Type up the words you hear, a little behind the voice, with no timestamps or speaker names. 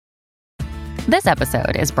This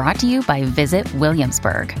episode is brought to you by Visit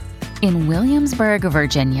Williamsburg. In Williamsburg,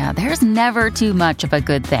 Virginia, there's never too much of a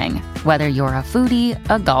good thing. Whether you're a foodie,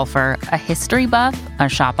 a golfer, a history buff, a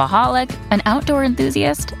shopaholic, an outdoor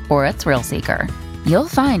enthusiast, or a thrill seeker, you'll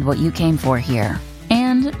find what you came for here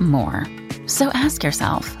and more. So ask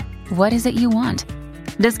yourself, what is it you want?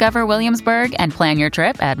 Discover Williamsburg and plan your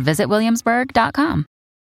trip at visitwilliamsburg.com.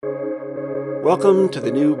 Welcome to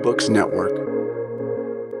the New Books Network.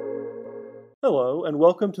 Hello, and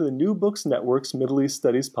welcome to the New Books Network's Middle East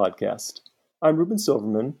Studies podcast. I'm Ruben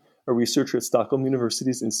Silverman, a researcher at Stockholm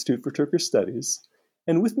University's Institute for Turkish Studies,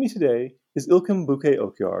 and with me today is Ilkim Büke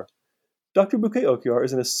Okyar. Dr. Büke Okyar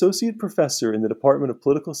is an associate professor in the Department of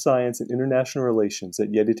Political Science and International Relations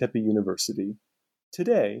at Yeditepe University.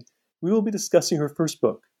 Today, we will be discussing her first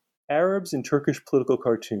book, Arabs in Turkish Political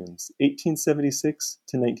Cartoons, 1876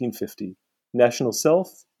 to 1950, National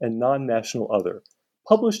Self and Non-National Other,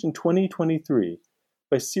 published in 2023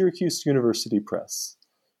 by Syracuse University Press.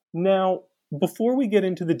 Now, before we get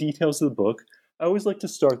into the details of the book, I always like to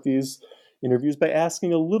start these interviews by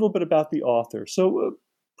asking a little bit about the author. So,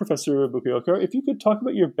 Professor Büke Okyar, if you could talk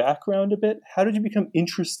about your background a bit, how did you become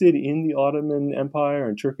interested in the Ottoman Empire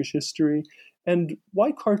and Turkish history, and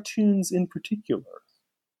why cartoons in particular?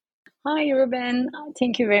 Hi, Ruben.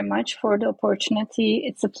 Thank you very much for the opportunity.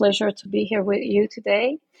 It's a pleasure to be here with you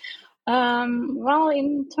today. Well,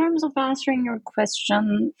 in terms of answering your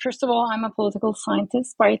question, first of all, I'm a political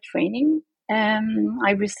scientist by training.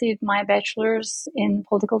 I received my bachelor's in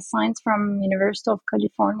political science from University of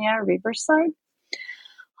California, Riverside.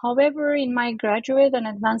 However, in my graduate and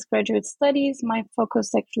advanced graduate studies, my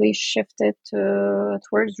focus actually shifted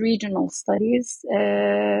towards regional studies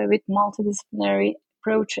with multidisciplinary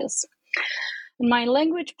approaches. My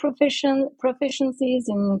language proficiencies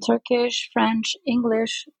in Turkish, French,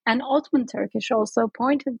 English, and Ottoman Turkish also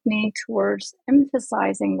pointed me towards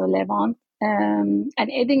emphasizing the Levant and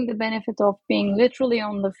adding the benefit of being literally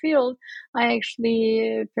on the field. I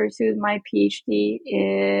actually pursued my PhD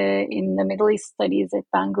in the Middle East Studies at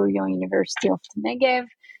Ben Gurion University of the Negev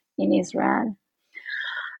in Israel.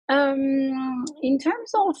 In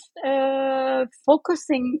terms of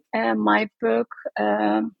focusing my book,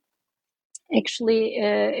 actually,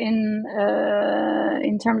 in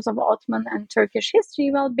terms of Ottoman and Turkish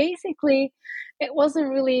history, well, basically, it wasn't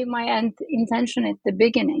really my intention at the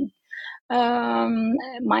beginning.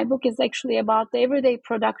 My book is actually about the everyday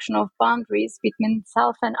production of boundaries between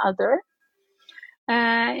self and other.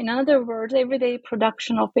 In other words, everyday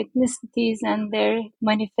production of ethnicities and their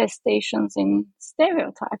manifestations in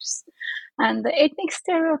stereotypes. And the ethnic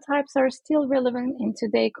stereotypes are still relevant in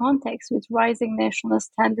today's context with rising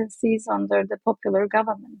nationalist tendencies under the popular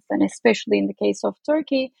governments. And especially in the case of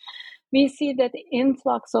Turkey, we see that the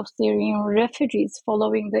influx of Syrian refugees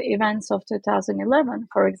following the events of 2011,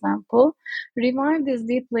 for example, revived these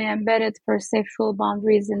deeply embedded perceptual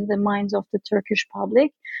boundaries in the minds of the Turkish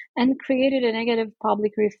public and created a negative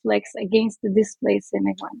public reflex against the displaced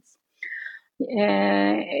immigrants.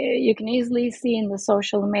 You can easily see in the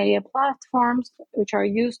social media platforms, which are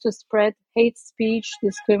used to spread hate speech,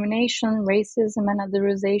 discrimination, racism, and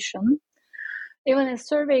otherization. Even a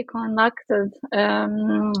survey conducted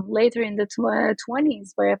later in the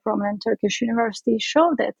 20s by a prominent Turkish university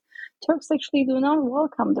showed that Turks actually do not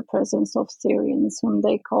welcome the presence of Syrians, whom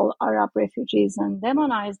they call Arab refugees, and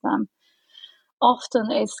demonize them,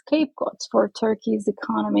 often as scapegoats for Turkey's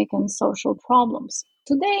economic and social problems.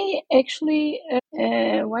 Today, actually,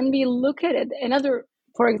 when we look at it, another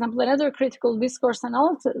critical discourse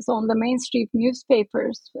analysis on the mainstream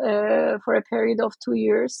newspapers for a period of 2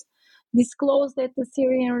 years disclosed that the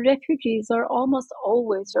Syrian refugees are almost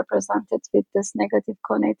always represented with this negative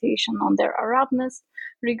connotation on their Arabness,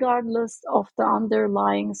 regardless of the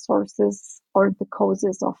underlying sources or the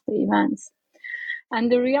causes of the events.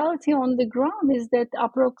 And the reality on the ground is that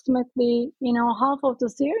approximately, half of the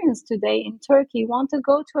Syrians today in Turkey want to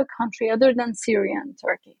go to a country other than Syria and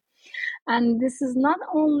Turkey. And this is not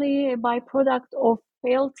only a byproduct of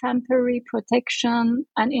failed temporary protection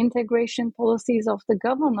and integration policies of the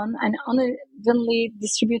government and unevenly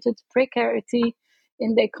distributed precarity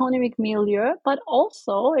in the economic milieu, but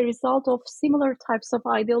also a result of similar types of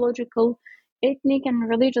ideological, ethnic, and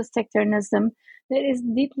religious sectarianism that is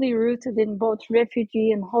deeply rooted in both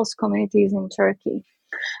refugee and host communities in Turkey.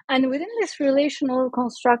 And within this relational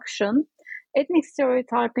construction, ethnic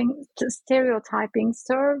stereotyping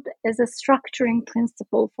served as a structuring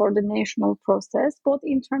principle for the national process, both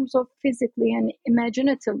in terms of physically and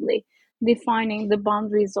imaginatively defining the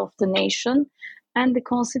boundaries of the nation and the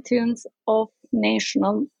constituents of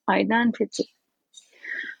national identity.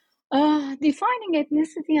 Defining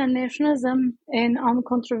ethnicity and nationalism in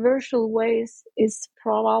uncontroversial ways is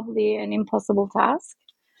probably an impossible task.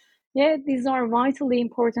 Yet these are vitally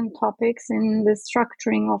important topics in the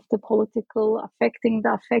structuring of the political, affected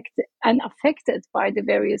by the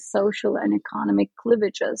various social and economic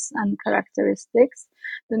cleavages and characteristics,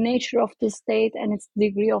 the nature of the state and its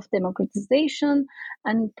degree of democratization,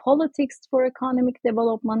 and politics for economic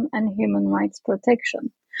development and human rights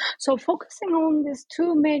protection. So focusing on these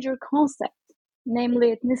two major concepts,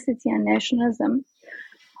 namely ethnicity and nationalism,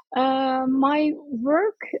 my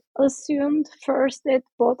work assumed first that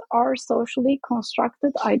both are socially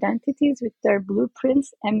constructed identities with their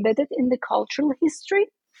blueprints embedded in the cultural history,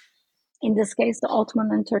 in this case the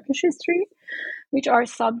Ottoman and Turkish history, which are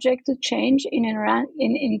subject to change in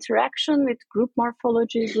interaction with group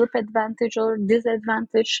morphology, group advantage or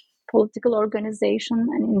disadvantage, political organization,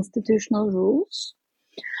 and institutional rules.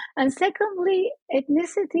 And secondly,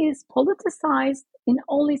 ethnicity is politicized in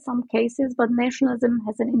only some cases, but nationalism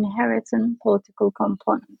has an inherent political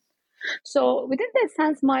component. So within that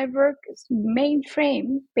sense, my work's main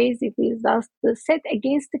frame basically is thus set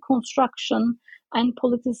against the construction and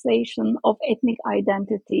politicization of ethnic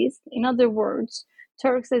identities. In other words,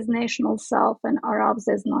 Turks as national self and Arabs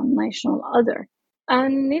as non-national other.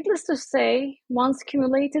 And needless to say, one's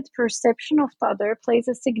cumulated perception of the other plays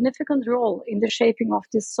a significant role in the shaping of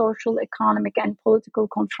these social, economic, and political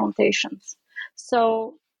confrontations.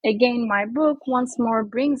 So, again, my book once more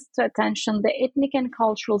brings to attention the ethnic and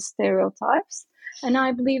cultural stereotypes. And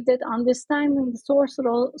I believe that understanding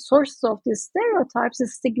the sources of these stereotypes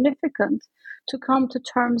is significant to come to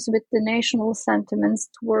terms with the national sentiments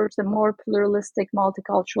towards a more pluralistic,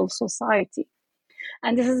 multicultural society.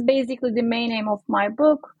 And this is basically the main aim of my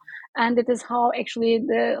book. And it is how actually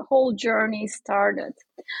the whole journey started.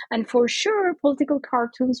 And for sure, political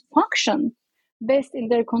cartoons function best in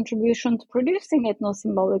their contribution to producing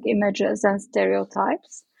ethnosymbolic images and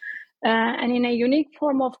stereotypes. And in a unique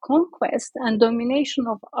form of conquest and domination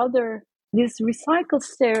of other, these recycled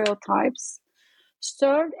stereotypes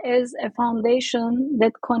served as a foundation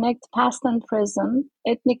that connect past and present,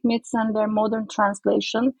 ethnic myths and their modern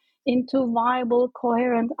translation into viable,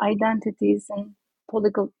 coherent identities and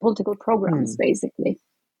political programs, basically.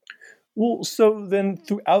 Well, so then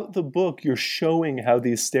throughout the book, you're showing how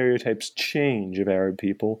these stereotypes change of Arab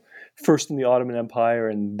people, first in the Ottoman Empire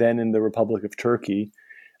and then in the Republic of Turkey.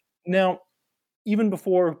 Now, even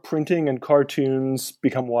before printing and cartoons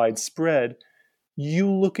become widespread,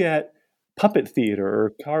 you look at puppet theater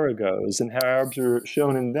or karagos and how Arabs are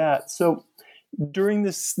shown in that. So during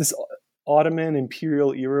this Ottoman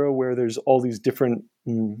imperial era where there's all these different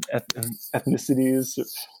ethnicities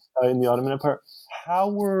in the Ottoman Empire, how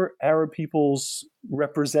were Arab peoples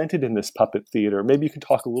represented in this puppet theater? Maybe you could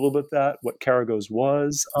talk a little bit about that, what Karagos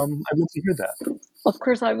was. I'd love to hear that. Of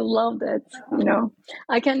course, I would love that.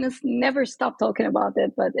 I can just never stop talking about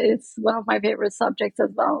it, but it's one of my favorite subjects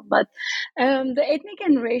as well. But the ethnic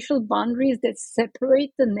and racial boundaries that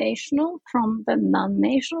separate the national from the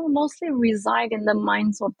non-national mostly reside in the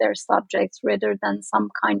minds of their subjects rather than some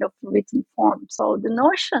kind of written form. So the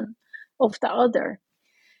notion of the other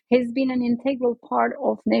has been an integral part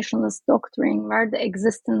of nationalist doctrine, where the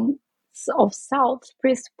existence of self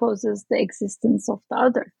presupposes the existence of the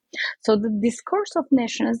other. So the discourse of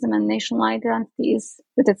nationalism and national identity is,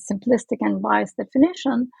 with its simplistic and biased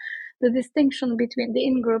definition, the distinction between the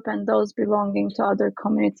in-group and those belonging to other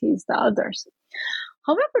communities, the others.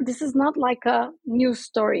 However, this is not like a new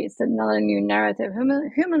story. It's not a new narrative.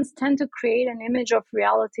 Humans tend to create an image of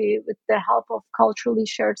reality with the help of culturally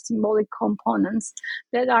shared symbolic components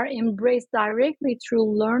that are embraced directly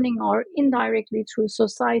through learning or indirectly through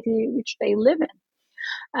society which they live in.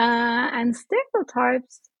 And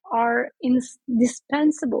stereotypes are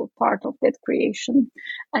indispensable part of that creation.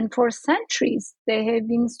 And for centuries, they have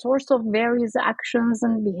been source of various actions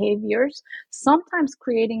and behaviors, sometimes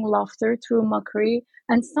creating laughter through mockery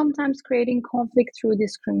and sometimes creating conflict through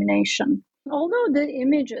discrimination. Although the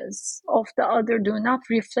images of the other do not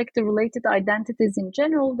reflect the related identities in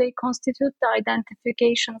general, they constitute the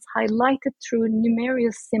identifications highlighted through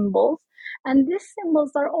numerous symbols, and these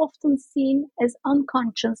symbols are often seen as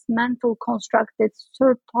unconscious mental constructs that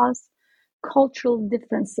surpass cultural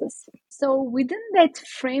differences. So within that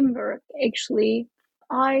framework, actually,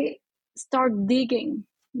 I start digging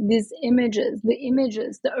these images,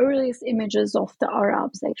 the earliest images of the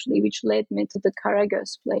Arabs, actually, which led me to the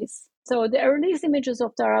Karagos place. So the earliest images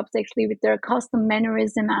of the Arabs, actually, with their custom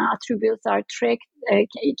mannerism and attributes,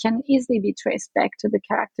 can easily be traced back to the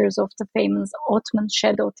characters of the famous Ottoman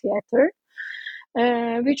shadow theater,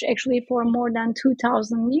 which actually for more than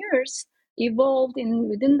 2,000 years evolved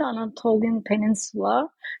within the Anatolian Peninsula,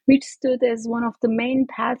 which stood as one of the main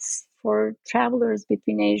paths for travelers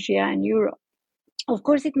between Asia and Europe. Of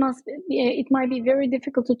course, it might be very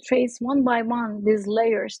difficult to trace one by one these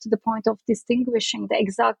layers to the point of distinguishing the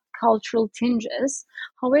exact cultural tinges.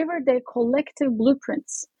 However, their collective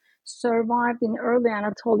blueprints survived in early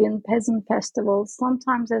Anatolian peasant festivals,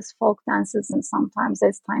 sometimes as folk dances and sometimes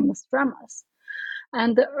as timeless dramas.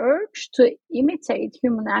 And the urge to imitate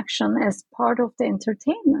human action as part of the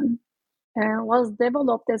entertainment was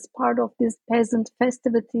developed as part of these peasant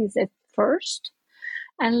festivities at first.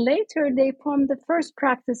 And later, they formed the first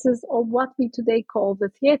practices of what we today call the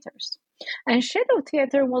theaters. And shadow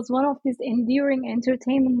theater was one of these enduring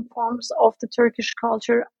entertainment forms of the Turkish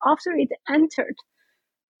culture after it entered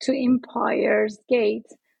to Empire's Gate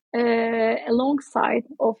alongside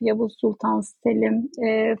of Yavuz Sultan Selim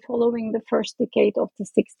following the first decade of the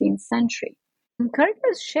 16th century.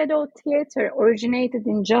 Karagöz shadow theater originated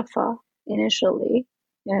in Jaffa initially,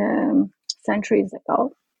 centuries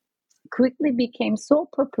ago, quickly became so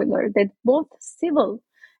popular that both civil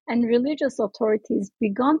and religious authorities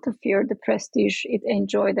began to fear the prestige it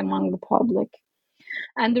enjoyed among the public.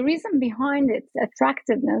 And the reason behind its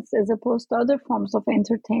attractiveness, as opposed to other forms of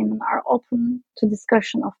entertainment, are open to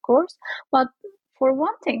discussion, of course. But for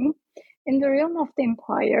one thing, in the realm of the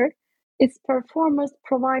empire, its performers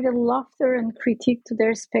provided laughter and critique to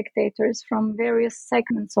their spectators from various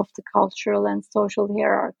segments of the cultural and social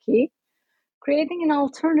hierarchy, creating an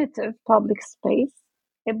alternative public space,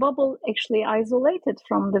 a bubble actually isolated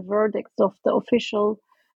from the verdicts of the official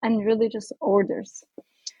and religious orders.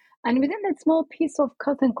 And within that small piece of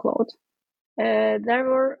cotton cloth, there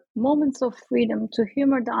were moments of freedom to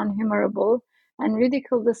humor the unhumorable and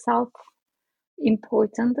ridicule the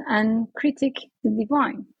self-important and critique the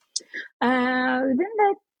divine. Within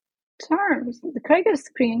that terms, the Karagöz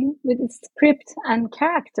screen, with its script and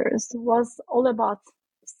characters, was all about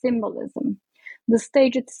symbolism. The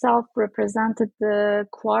stage itself represented the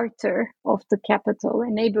quarter of the capital, a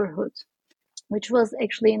neighborhood, which was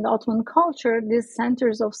actually in the Ottoman culture, these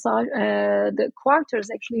centers of the quarters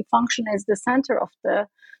actually function as the center of the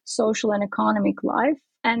social and economic life,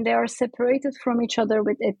 and they are separated from each other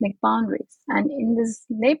with ethnic boundaries. And in these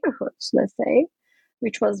neighborhoods, let's say,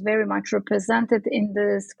 which was very much represented in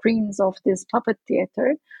the screens of this puppet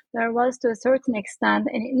theater, there was to a certain extent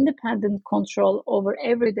an independent control over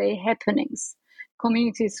everyday happenings,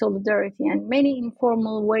 community solidarity, and many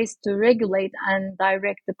informal ways to regulate and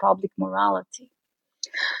direct the public morality.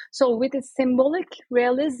 So with its symbolic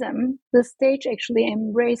realism, the stage actually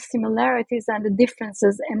embraced similarities and the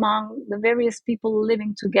differences among the various people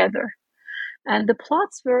living together. And the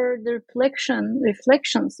plots were the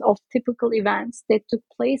reflections of typical events that took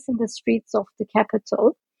place in the streets of the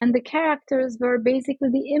capital. And the characters were basically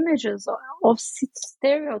the images of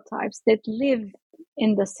stereotypes that live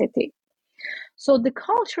in the city. So the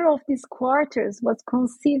culture of these quarters was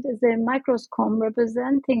conceived as a microcosm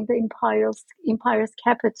representing the empire's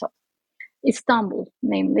capital, Istanbul,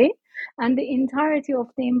 namely, and the entirety of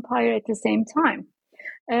the empire at the same time.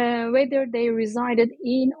 Whether they resided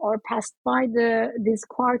in or passed by these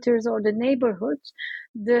quarters or the neighborhoods,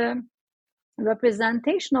 the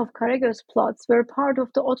representation of Karagöz plots were part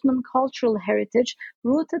of the Ottoman cultural heritage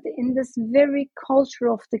rooted in this very culture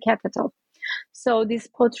of the capital. So these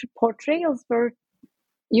portrayals were,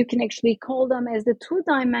 you can actually call them as the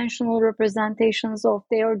two-dimensional representations of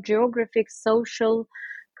their geographic, social,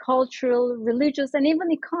 cultural, religious, and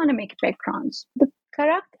even economic backgrounds. The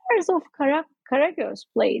characters of Karagöz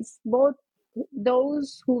plays, both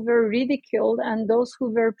those who were ridiculed and those who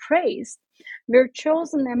were praised, were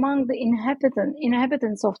chosen among the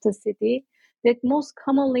inhabitants of the city that most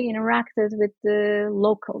commonly interacted with the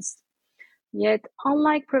locals. Yet,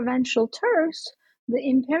 unlike provincial Turks, the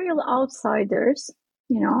imperial outsiders,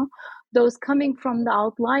 those coming from the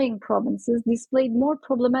outlying provinces, displayed more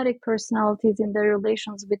problematic personalities in their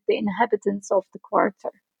relations with the inhabitants of the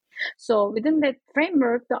quarter. So within that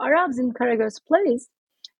framework, the Arabs in Karagöz plays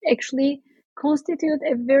actually constitute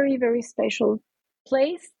a very, very special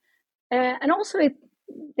place. And also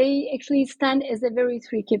they actually stand as a very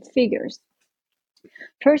three key figures.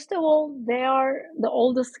 First of all, they are the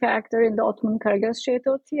oldest character in the Ottoman Karagöz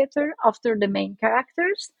Shadow Theater after the main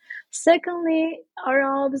characters. Secondly,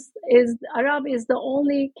 Arab is the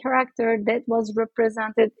only character that was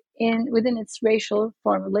represented within its racial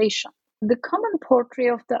formulation. The common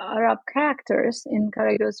portrait of the Arab characters in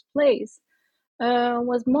Karagöz plays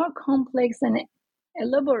was more complex and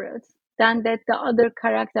elaborate than that the other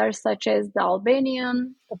characters such as the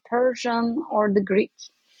Albanian, the Persian, or the Greek.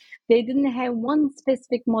 They didn't have one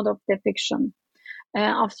specific mode of depiction.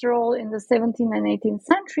 After all, in the 17th and 18th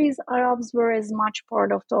centuries, Arabs were as much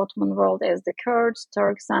part of the Ottoman world as the Kurds,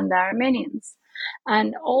 Turks, and the Armenians.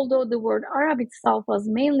 And although the word Arab itself was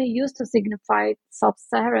mainly used to signify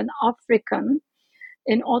sub-Saharan African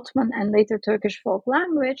in Ottoman and later Turkish folk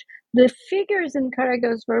language, the figures in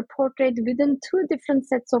Karagöz were portrayed within two different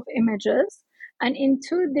sets of images and in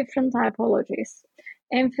two different typologies.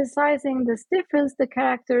 Emphasizing this difference, the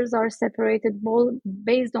characters are separated both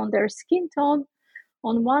based on their skin tone.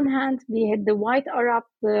 On one hand, we had the white Arab,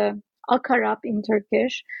 the Ak Arab in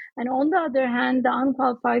Turkish, and on the other hand, the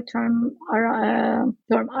unqualified term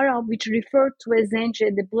Arab, which referred to as Zence,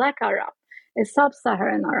 the black Arab, a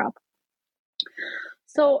sub-Saharan Arab.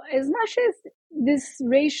 So as much as this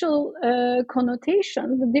racial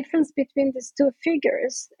connotation, the difference between these two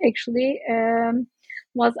figures actually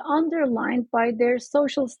was underlined by their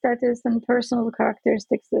social status and personal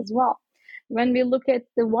characteristics as well. When we look at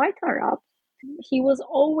the white Arab, he was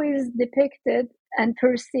always depicted and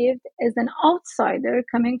perceived as an outsider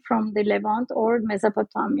coming from the Levant or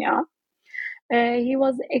Mesopotamia. He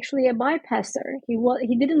was actually a bypasser.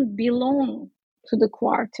 He didn't belong to the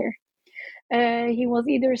quarter. He was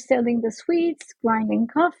either selling the sweets, grinding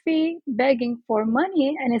coffee, begging for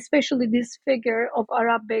money, and especially this figure of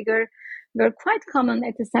Arab beggar were quite common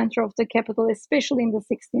at the center of the capital, especially in the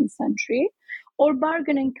 16th century, or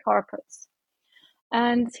bargaining carpets.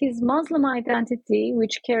 And his Muslim identity,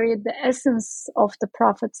 which carried the essence of the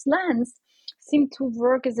Prophet's lands, seemed to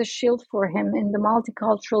work as a shield for him in the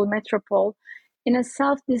multicultural metropole in a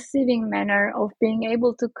self-deceiving manner of being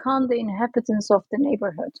able to con the inhabitants of the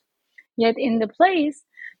neighborhood. Yet in the plays,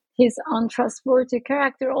 his untrustworthy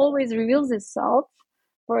character always reveals itself.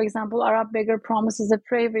 For example, Arab beggar promises a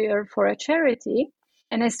prayer for a charity,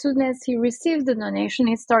 and as soon as he receives the donation,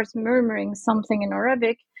 he starts murmuring something in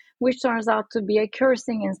Arabic, which turns out to be a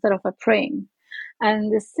cursing instead of a praying.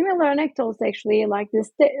 And the similar anecdotes actually like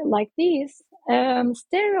these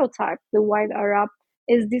stereotype the white Arab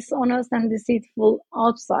as dishonest and deceitful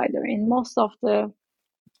outsider in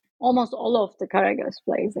almost all of the Karagöz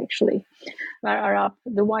plays actually, where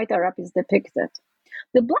the white Arab is depicted.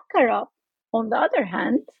 The black Arab, on the other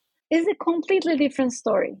hand, is a completely different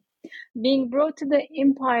story. Being brought to the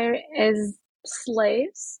empire as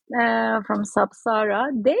slaves from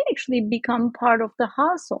Sub-Sahara, they actually become part of the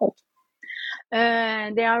household.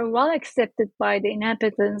 They are well accepted by the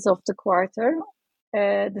inhabitants of the quarter,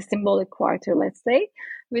 the symbolic quarter, let's say,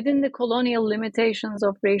 within the colonial limitations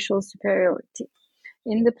of racial superiority.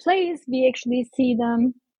 In the plays, we actually see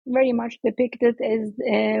them very much depicted as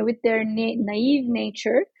with their naive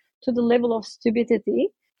nature to the level of stupidity,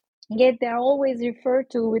 yet they are always referred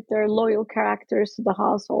to with their loyal characters to the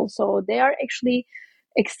household. So they are actually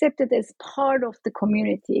accepted as part of the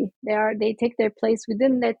community. They take their place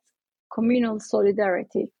within that communal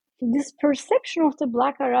solidarity. This perception of the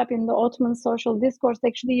black Arab in the Ottoman social discourse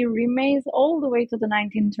actually remains all the way to the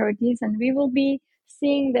 1930s, and we will be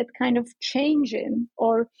seeing that kind of changing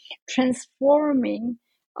or transforming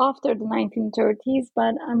after the 1930s,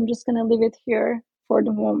 but I'm just going to leave it here for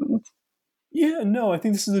the moment. Yeah, no, I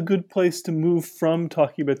think this is a good place to move from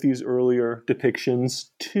talking about these earlier depictions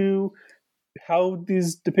to how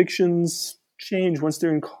these depictions change once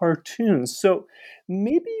they're in cartoons. So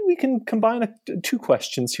maybe we can combine two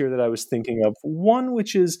questions here that I was thinking of. One,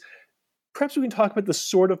 which is, perhaps we can talk about the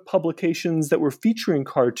sort of publications that were featuring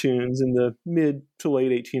cartoons in the mid to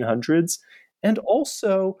late 1800s, and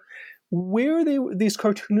also where these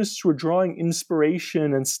cartoonists were drawing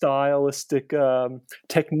inspiration and stylistic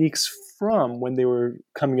techniques from when they were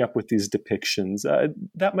coming up with these depictions.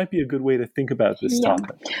 That might be a good way to think about this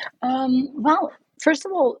topic. Well, first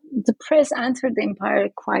of all, the press entered the empire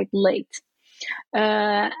quite late.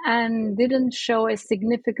 And didn't show a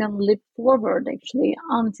significant leap forward actually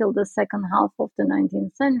until the second half of the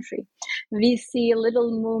 19th century. We see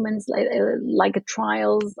little movements like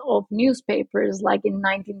trials of newspapers, like in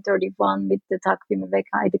 1931 with the Takvim-i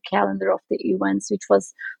Vekai, the calendar of the events, which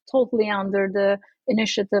was totally under the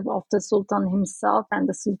initiative of the Sultan himself, and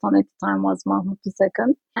the Sultan at the time was Mahmud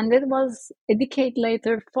II. And it was a decade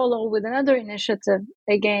later followed with another initiative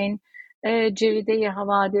again, Ceride-i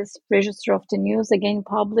Havadis, Register of the News, again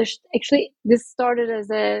published. Actually, this started as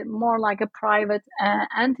more like a private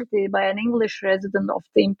entity by an English resident of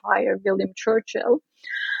the empire, William Churchill.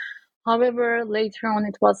 However, later on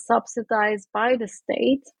it was subsidized by the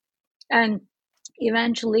state and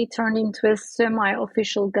eventually turned into a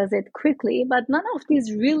semi-official gazette quickly, but none of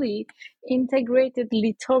these really integrated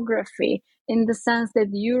lithography in the sense that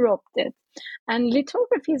Europe did. And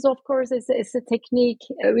lithography is, of course, is a technique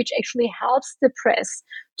which actually helps the press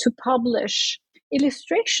to publish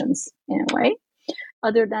illustrations in a way.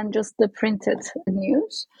 other than just the printed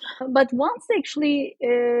news. But once actually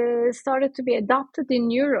started to be adopted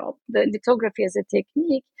in Europe, the lithography as a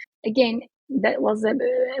technique, again, that was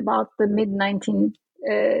about the mid-19th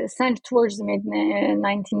towards the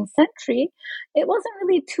mid-19th century, it wasn't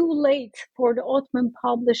really too late for the Ottoman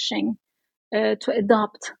publishing to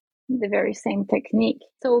adopt the very same technique.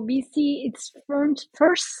 So we see its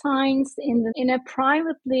first signs in a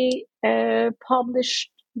privately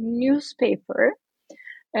published newspaper.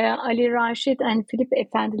 Ali Rashid and Philip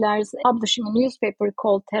Efendiler's publishing a newspaper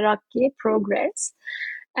called Terakki, Progress.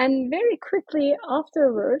 And very quickly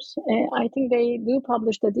afterwards, I think they do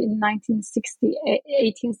publish that in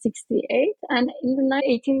 1868, and in the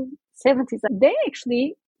 1870s, they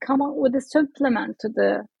actually come up with a supplement to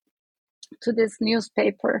this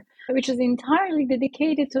newspaper, which is entirely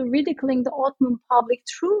dedicated to ridiculing the Ottoman public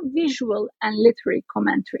through visual and literary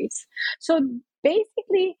commentaries. So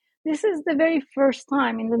basically, this is the very first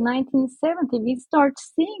time in the 1970s we start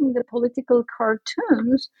seeing the political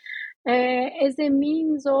cartoons as a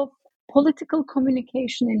means of political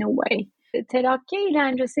communication in a way. Terakki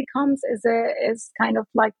eğlencesi comes as kind of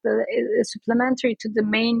like the supplementary to the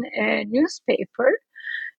main newspaper,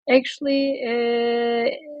 actually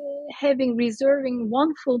reserving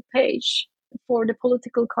one full page for the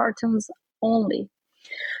political cartoons only.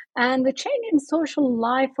 And the change in social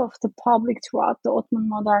life of the public throughout the Ottoman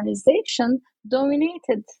modernization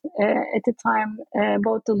dominated at the time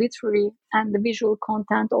both the literary and the visual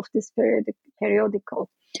content of this periodical.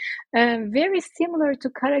 Very similar to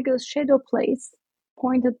Karagöz's shadow plays,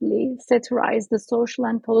 pointedly satirized the social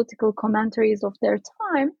and political commentaries of their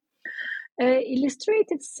time.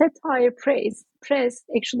 Illustrated satire press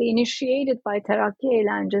actually initiated by Terakki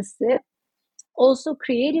eğlencesi also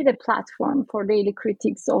created a platform for daily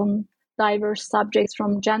critiques on diverse subjects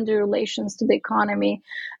from gender relations to the economy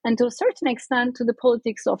and to a certain extent to the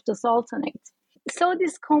politics of the Sultanate. So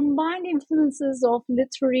these combined influences of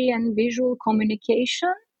literary and visual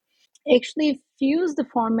communication actually fused the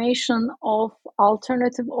formation of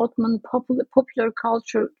alternative Ottoman popular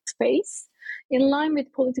culture space in line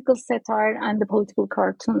with political satire and the political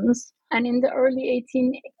cartoons. And in the early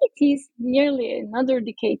 1880s, nearly another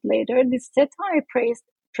decade later, this satire press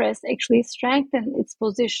actually strengthened its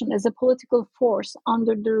position as a political force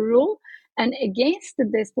under the rule and against the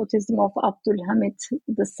despotism of Abdülhamid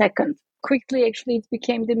II. Quickly, actually, it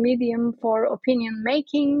became the medium for opinion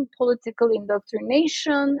making, political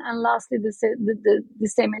indoctrination, and lastly, the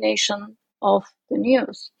dissemination of the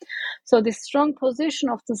news. So the strong position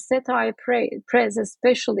of the satire press,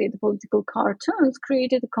 especially the political cartoons,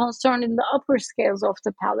 created concern in the upper scales of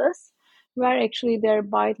the palace, where actually their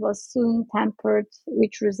bite was soon tempered,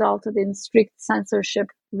 which resulted in strict censorship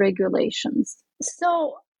regulations.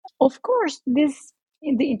 So, of course, in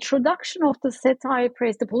the introduction of the satire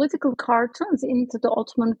press, the political cartoons into the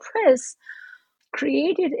Ottoman press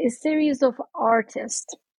created a series of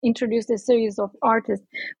artists, introduced a series of artists,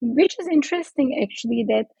 which is interesting actually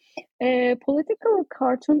that a political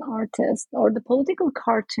cartoon artist or the political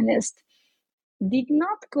cartoonist did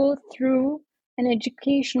not go through an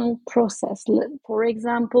educational process. For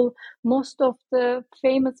example, most of the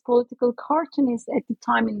famous political cartoonists at the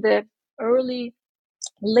time in the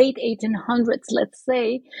late 1800s, let's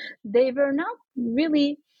say, they were not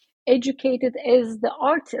really educated as the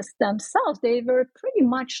artists themselves. They were pretty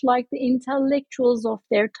much like the intellectuals of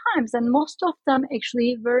their times, and most of them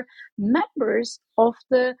actually were members of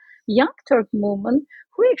the Young Turk movement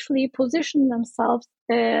who actually positioned themselves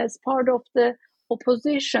as part of the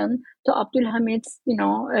opposition to Abdülhamid's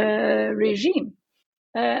regime.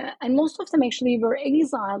 And most of them actually were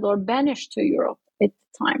exiled or banished to Europe at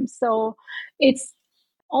the time. So it's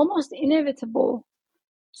almost inevitable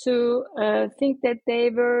to think that they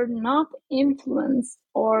were not influenced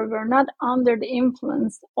or were not under the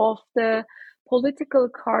influence of the political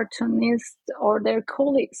cartoonists or their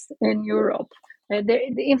colleagues in Europe,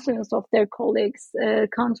 the influence of their colleagues,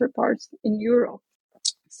 counterparts in Europe.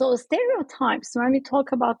 So stereotypes, when we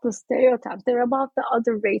talk about the stereotypes, they're about the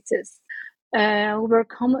other races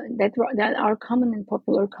that are common in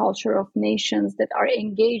popular culture of nations that are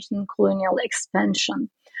engaged in colonial expansion.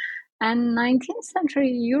 And 19th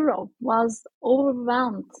century Europe was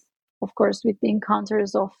overwhelmed, of course, with the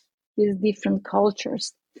encounters of these different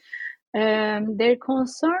cultures. Their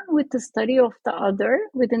concern with the study of the other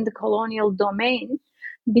within the colonial domain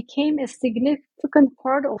became a significant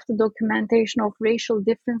part of the documentation of racial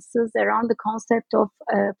differences around the concept of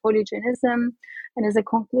polygenism, and as a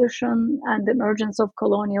conclusion, and the emergence of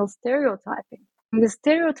colonial stereotyping. The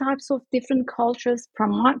stereotypes of different cultures,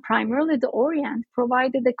 primarily the Orient,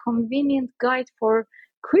 provided a convenient guide for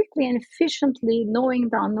quickly and efficiently knowing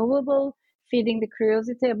the unknowable, feeding the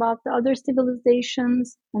curiosity about the other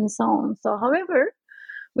civilizations, and so on. So, however,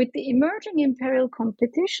 with the emerging imperial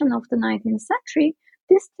competition of the 19th century,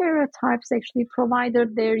 these stereotypes actually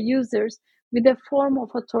provided their users with a form of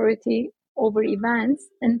authority over events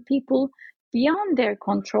and people beyond their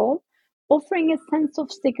control, offering a sense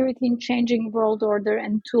of security in changing world order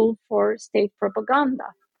and tool for state propaganda.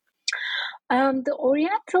 The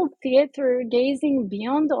Oriental theater, gazing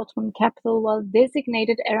beyond the Ottoman capital, was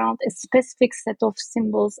designated around a specific set of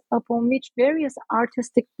symbols upon which various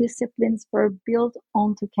artistic disciplines were built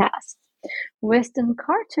onto cast. Western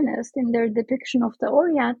cartoonists, in their depiction of the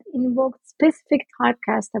Orient, invoked specific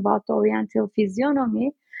typecast about the Oriental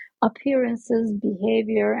physiognomy, appearances,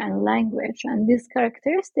 behavior, and language, and these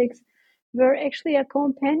characteristics were actually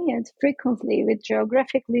accompanied frequently with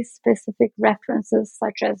geographically specific references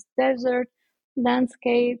such as desert,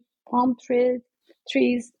 landscape, palm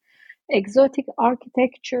trees, exotic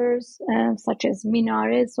architectures such as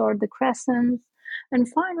minarets or the crescents, and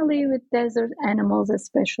finally with desert animals,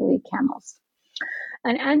 especially camels.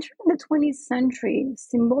 And entering the 20th century,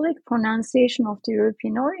 symbolic pronunciation of the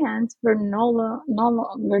European Orient were no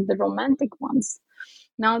longer the romantic ones.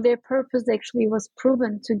 Now their purpose actually was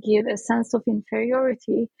proven to give a sense of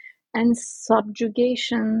inferiority and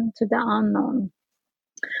subjugation to the unknown.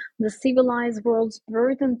 The civilized world's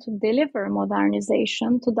burden to deliver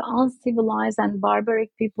modernization to the uncivilized and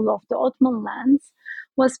barbaric people of the Ottoman lands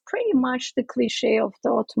was pretty much the cliche of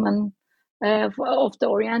the of the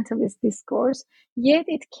Orientalist discourse, yet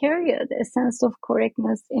it carried a sense of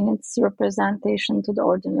correctness in its representation to the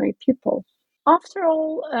ordinary people. After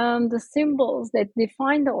all, the symbols that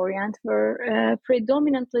define the Orient were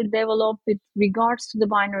predominantly developed with regards to the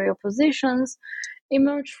binary oppositions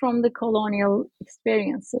emerged from the colonial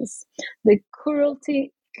experiences. The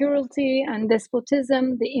cruelty and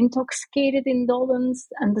despotism, the intoxicated indolence,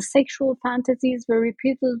 and the sexual fantasies were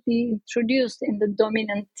repeatedly introduced in the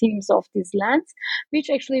dominant themes of these lands, which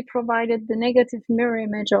actually provided the negative mirror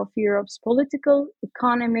image of Europe's political,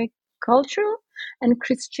 economic, cultural, and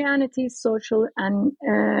Christianity's social and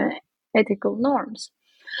ethical norms.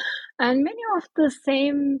 And many of the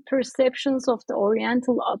same perceptions of the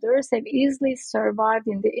Oriental others have easily survived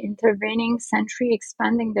in the intervening century,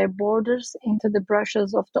 expanding their borders into the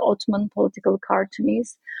brushes of the Ottoman political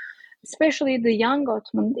cartoonists, especially the young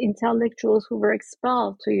Ottoman intellectuals who were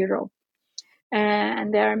expelled to Europe.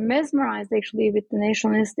 And they are mesmerized actually with the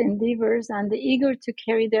nationalist endeavors and the eager to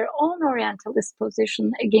carry their own Orientalist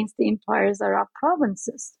position against the empire's Arab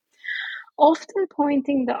provinces, often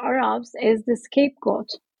pointing the Arabs as the scapegoat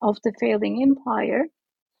of the failing empire.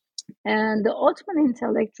 And the Ottoman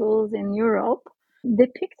intellectuals in Europe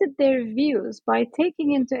depicted their views by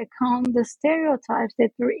taking into account the stereotypes that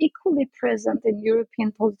were equally present in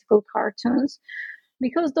European political cartoons,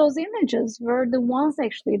 because those images were the ones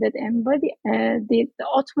actually that embody the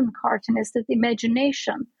Ottoman cartoonistic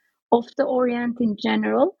imagination of the Orient in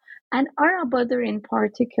general and Arab Badr in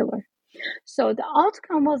particular. So the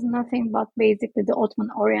outcome was nothing but basically the Ottoman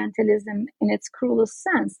Orientalism in its cruelest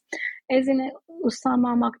sense. As in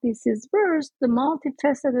Usama Makdisi's verse, the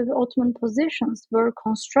multifaceted Ottoman positions were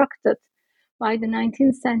constructed by the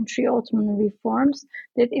 19th century Ottoman reforms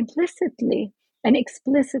that implicitly and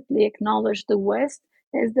explicitly acknowledged the West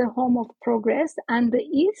as the home of progress and the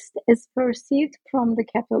East as perceived from the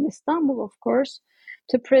capital Istanbul, of course,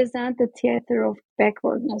 to present the theater of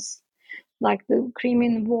backwardness. Like the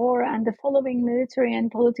Crimean War and the following military and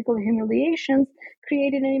political humiliations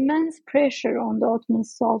created an immense pressure on the Ottoman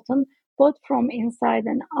Sultan, both from inside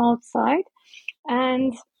and outside.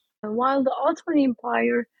 And while the Ottoman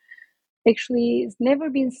Empire actually has never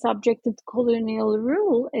been subjected to colonial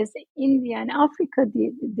rule as India and Africa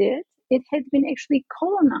did, it had been actually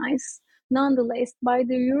colonized nonetheless by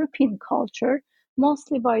the European culture,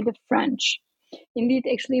 mostly by the French. Indeed,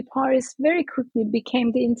 actually, Paris very quickly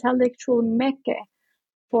became the intellectual Mecca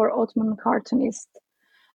for Ottoman cartoonists.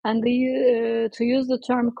 And to use the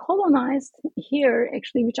term colonized here,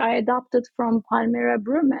 actually, which I adopted from Palmira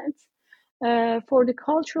Brumet, for the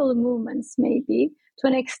cultural movements, maybe, to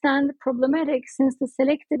an extent problematic since the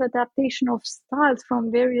selective adaptation of styles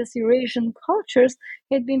from various Eurasian cultures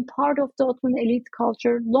had been part of the Ottoman elite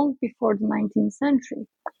culture long before the 19th century.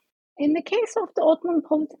 In the case of the Ottoman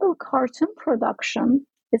political cartoon production,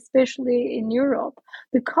 especially in Europe,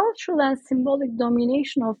 the cultural and symbolic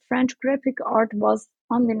domination of French graphic art was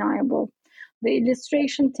undeniable. The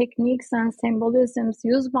illustration techniques and symbolisms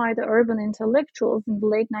used by the urban intellectuals in the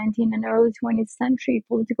late 19th and early 20th century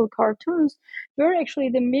political cartoons were actually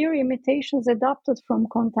the mere imitations adopted from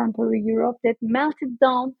contemporary Europe that melted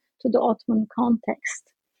down to the Ottoman context.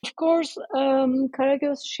 Of course,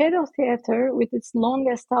 Karagöz Shadow Theater, with its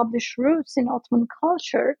long-established roots in Ottoman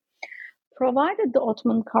culture, provided the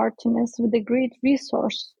Ottoman cartoonists with a great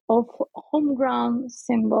resource of homegrown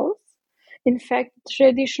symbols. In fact,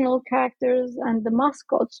 traditional characters and the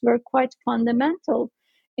mascots were quite fundamental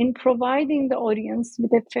in providing the audience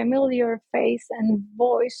with a familiar face and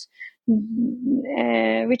voice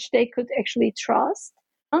which they could actually trust.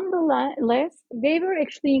 Nonetheless, they were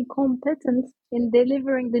actually incompetent in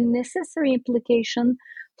delivering the necessary implication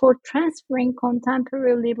for transferring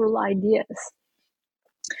contemporary liberal ideas.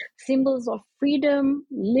 Symbols of freedom,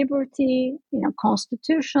 liberty,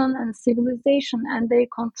 constitution and civilization, and their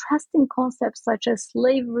contrasting concepts such as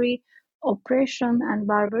slavery, oppression, and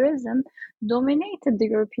barbarism dominated the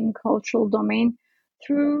European cultural domain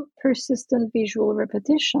through persistent visual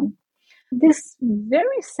repetition. This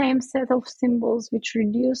very same set of symbols which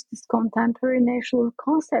reduced these contemporary national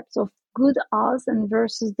concepts of good us and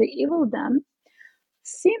versus the evil them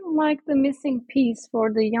seemed like the missing piece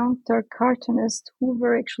for the young Turk cartoonists who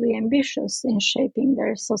were actually ambitious in shaping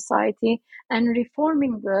their society and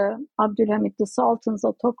reforming the Abdülhamit the Sultan's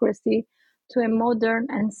autocracy to a modern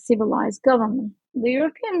and civilized government. The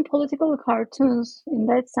European political cartoons, in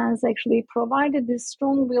that sense, actually provided these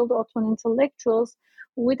strong-willed Ottoman intellectuals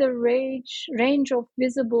with a range of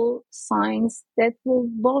visible signs that will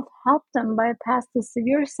both help them bypass the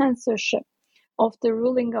severe censorship of the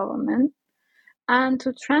ruling government and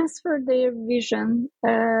to transfer their vision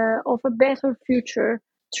of a better future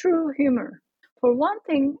through humor. For one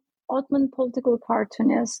thing, Ottoman political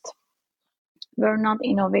cartoonists were not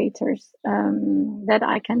innovators, that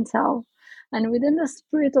I can tell. And within the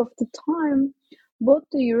spirit of the time, both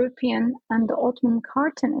the European and the Ottoman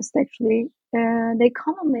cartoonists actually, they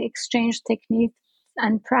commonly exchanged techniques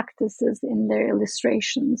and practices in their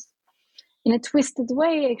illustrations. In a twisted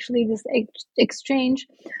way, actually, this exchange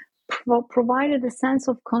provided a sense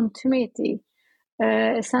of continuity,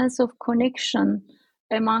 a sense of connection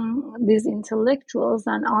among these intellectuals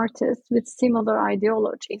and artists with similar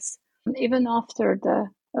ideologies, even after the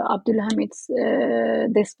Abdülhamid's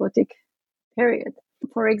despotic period.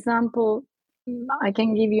 For example, I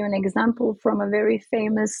can give you an example from a very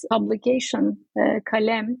famous publication,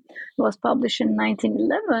 Kalem. It was published in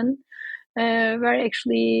 1911, where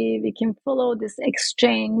actually we can follow this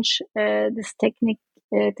exchange, this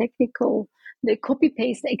technical, the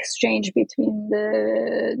copy-paste exchange between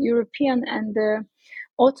the European and the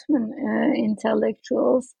Ottoman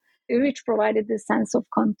intellectuals, which provided this sense of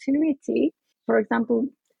continuity. For example,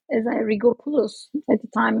 as Rigopoulos, at the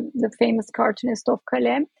time the famous cartoonist of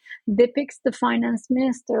Kalem, depicts the finance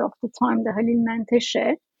minister of the time, the Halil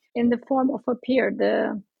Menteşe, in the form of a pear,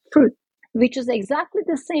 the fruit, which is exactly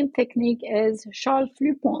the same technique as Charles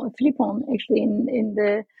Flippon actually in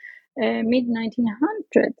the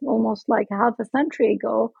mid-1900s, almost like half a century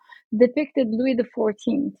ago, depicted Louis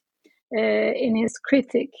XIV in his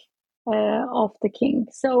critique of the king.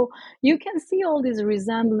 So you can see all these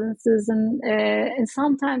resemblances and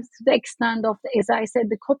sometimes to the extent of, as I said,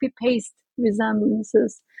 the copy-paste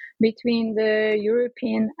resemblances between the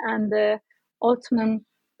European and the Ottoman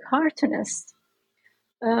cartoonists.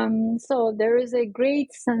 So there is a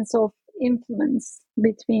great sense of influence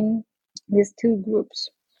between these two groups.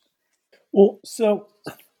 Well, so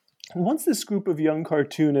once this group of young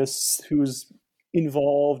cartoonists who's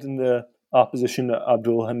involved in the opposition to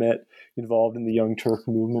Abdülhamit, involved in the Young Turk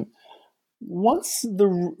movement, once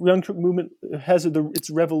the Young Turk movement has its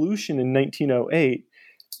revolution in 1908,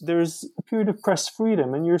 there's a period of press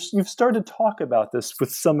freedom, and you've started to talk about this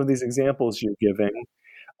with some of these examples you're giving.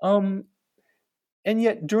 And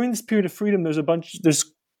yet, during this period of freedom, there's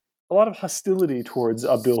a lot of hostility towards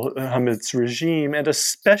Abdülhamit's regime, and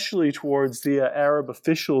especially towards the Arab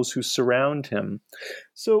officials who surround him.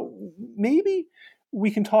 So maybe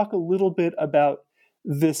we can talk a little bit about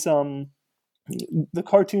this, the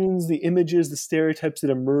cartoons, the images, the stereotypes that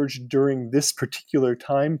emerged during this particular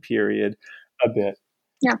time period a bit.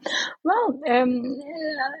 Yeah, well,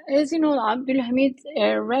 as you know, Abdülhamid's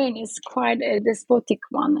reign is quite a despotic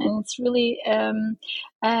one, and it's really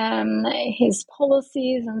his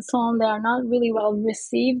policies and so on. They are not really well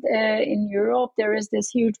received in Europe. There is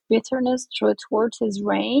this huge bitterness towards his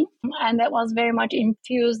reign, and that was very much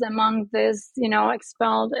infused among this,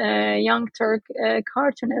 expelled young Turk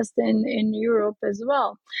cartoonists in Europe as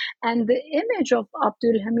well. And the image of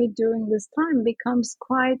Abdülhamid during this time becomes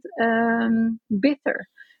quite bitter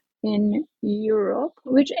in Europe,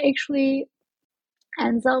 which actually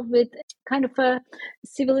ends up with kind of a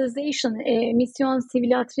civilization, a mission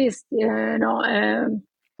civilisatrice,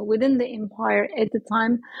 within the empire at the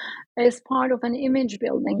time as part of an image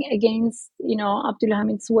building against,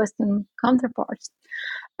 Abdülhamid's Western counterparts.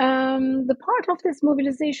 The part of this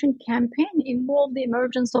mobilization campaign involved the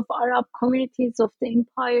emergence of Arab communities of the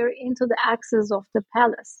empire into the axis of the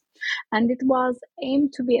palace, and it was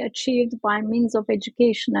aimed to be achieved by means of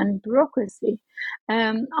education and bureaucracy.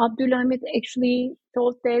 Abdülhamid actually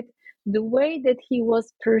thought that the way that he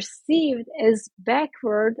was perceived as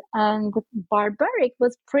backward and barbaric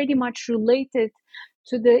was pretty much related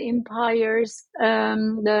to the empire's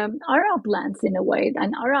the Arab lands in a way,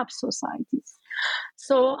 and Arab societies.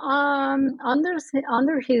 So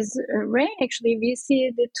under his reign, actually, we see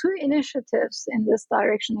the two initiatives in this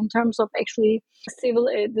direction in terms of actually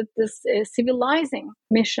civilizing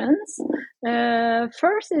missions.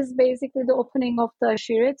 First is basically the opening of the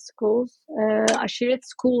Aşiret schools, Aşiret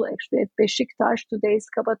school actually at Beşiktaş, today's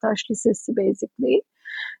Kabataş Lisesi basically,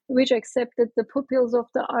 which accepted the pupils of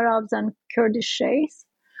the Arabs and Kurdish sheikhs.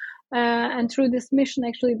 And through this mission,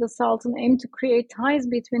 actually, the Sultan aimed to create ties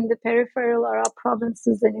between the peripheral Arab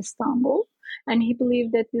provinces and Istanbul. And he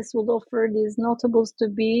believed that this would offer these notables to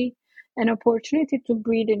be an opportunity to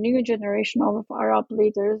breed a new generation of Arab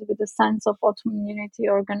leaders with a sense of Ottoman unity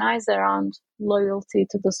organized around loyalty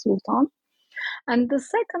to the Sultan. And the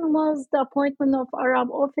second was the appointment of Arab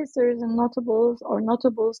officers and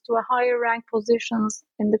notables to a higher rank positions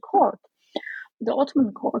in the court, the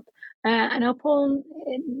Ottoman court. And upon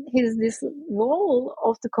this role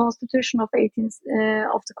of the Constitution in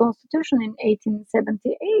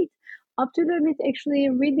 1878, Abdülhamid actually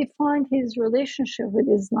redefined his relationship with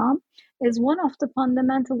Islam as one of the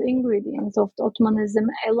fundamental ingredients of Ottomanism,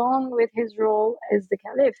 along with his role as the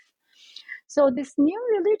caliph. So this new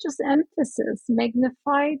religious emphasis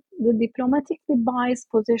magnified the diplomatically biased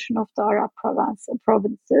position of the Arab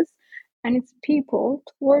provinces and its people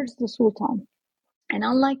towards the Sultan. And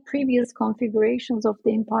unlike previous configurations of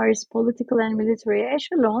the empire's political and military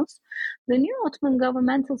echelons, the new Ottoman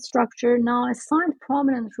governmental structure now assigned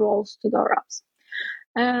prominent roles to the Arabs.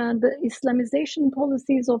 The Islamization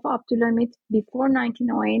policies of Abdülhamid before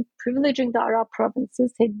 1908, privileging the Arab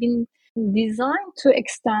provinces, had been designed to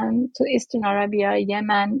extend to Eastern Arabia,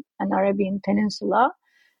 Yemen, and Arabian Peninsula,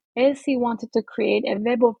 as he wanted to create a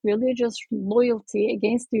web of religious loyalty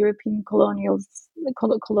against the European colonialist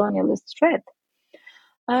threat.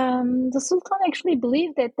 The Sultan actually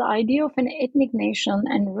believed that the idea of an ethnic nation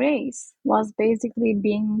and race was basically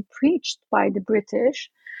being preached by the British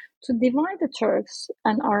to divide the Turks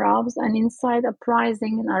and Arabs and incite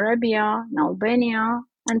uprising in Arabia, in Albania,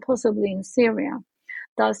 and possibly in Syria.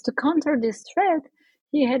 Thus, to counter this threat,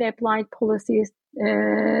 he had applied policies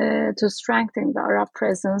to strengthen the Arab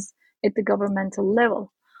presence at the governmental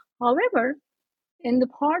level. However, in the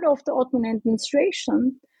part of the Ottoman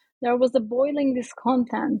administration, there was a boiling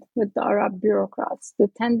discontent with the Arab bureaucrats. The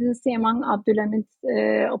tendency among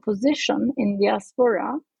Abdülhamid's opposition in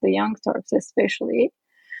diaspora, the Young Turks especially,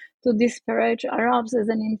 to disparage Arabs as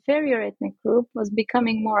an inferior ethnic group was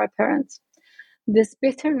becoming more apparent. This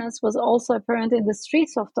bitterness was also apparent in the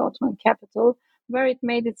streets of the Ottoman capital, where it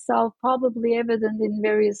made itself probably evident in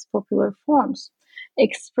various popular forms.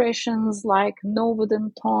 Expressions like no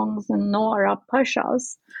wooden tongues and no Arab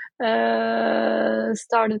pashas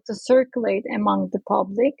started to circulate among the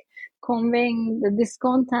public, conveying the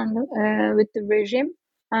discontent with the regime,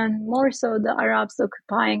 and more so the Arabs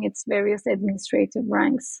occupying its various administrative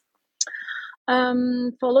ranks.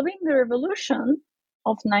 Following the revolution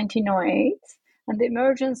of 1908 and the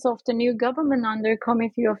emergence of the new government under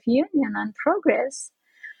Committee of Union and Progress,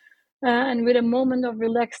 and with a moment of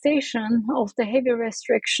relaxation of the heavy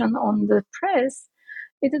restriction on the press,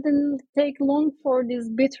 it didn't take long for this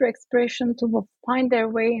bitter expression to find their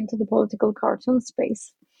way into the political cartoon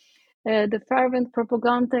space. The fervent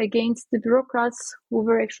propaganda against the bureaucrats who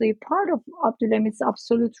were actually part of Abdülhamid's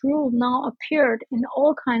absolute rule now appeared in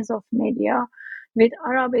all kinds of media, with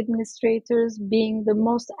Arab administrators being the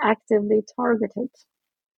most actively targeted.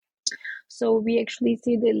 So we actually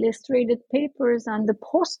see the illustrated papers and the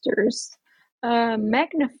posters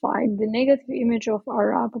magnified the negative image of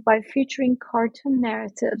Arab by featuring cartoon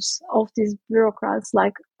narratives of these bureaucrats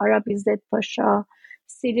like Arab İzzet Pasha,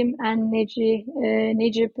 Selim and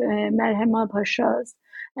Necip Merhema Pashas,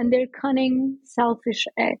 and their cunning, selfish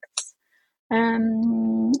acts.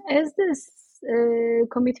 As this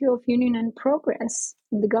Committee of Union and Progress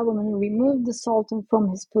in the government removed the Sultan from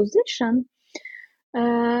his position,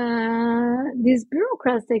 these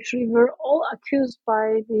bureaucrats actually were all accused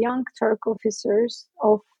by the Young Turk officers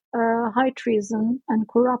of high treason and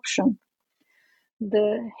corruption.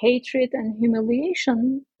 The hatred and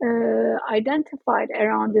humiliation identified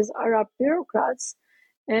around these Arab bureaucrats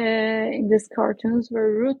in these cartoons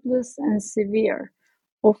were ruthless and severe.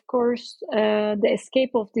 Of course, the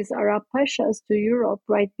escape of these Arab pashas to Europe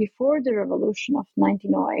right before the revolution of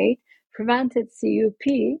 1908 prevented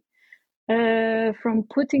CUP from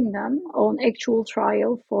putting them on actual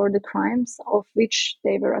trial for the crimes of which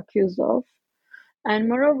they were accused of. And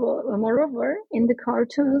moreover, in the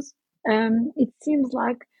cartoons, it seems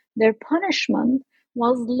like their punishment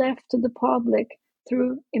was left to the public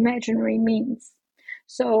through imaginary means.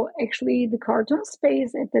 So actually, the cartoon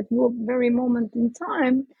space at that very moment in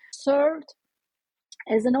time served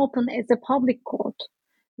as a public court,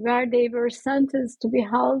 where they were sentenced to be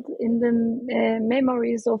held in the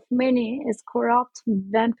memories of many as corrupt,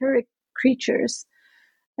 vampiric creatures,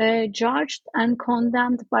 judged and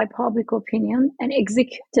condemned by public opinion and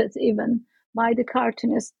executed even by the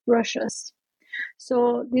cartoonist brushes.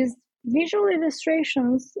 So these visual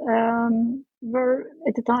illustrations were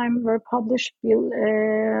at the time published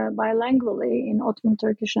bilingually in Ottoman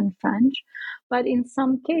Turkish and French, but in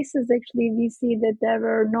some cases actually we see that they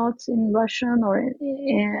were not in Russian or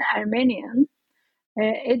in Armenian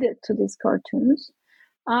added to these cartoons.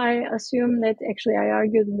 I assume that actually I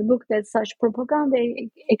argued in the book that such propaganda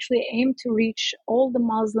actually aimed to reach all the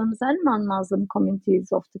Muslims and non-Muslim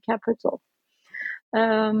communities of the capital.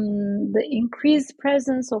 The increased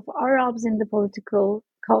presence of Arabs in the political,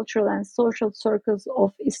 cultural, and social circles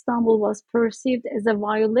of Istanbul was perceived as a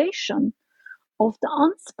violation of the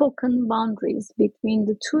unspoken boundaries between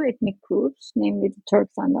the two ethnic groups, namely the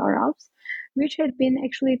Turks and the Arabs, which had been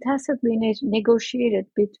actually tacitly negotiated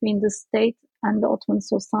between the state and the Ottoman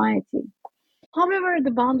society. However,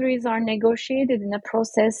 the boundaries are negotiated in a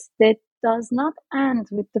process that does not end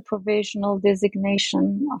with the provisional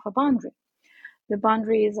designation of a boundary. The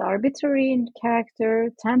boundary is arbitrary in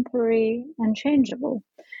character, temporary, and changeable.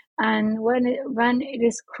 And when it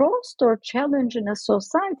is crossed or challenged in a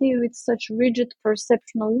society with such rigid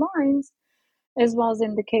perceptual lines, as was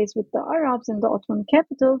in the case with the Arabs in the Ottoman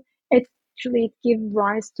capital, it gives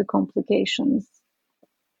rise to complications.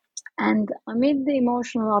 And amid the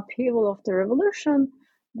emotional upheaval of the revolution,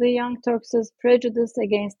 the Young Turks' prejudice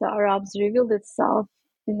against the Arabs revealed itself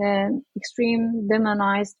in extreme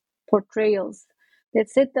demonized portrayals that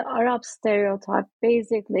set the Arab stereotype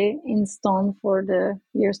basically in stone for the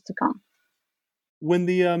years to come. When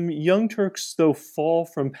the Young Turks, though, fall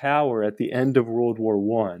from power at the end of World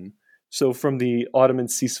War I, so from the Ottoman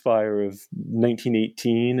ceasefire of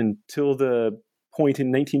 1918 until the point in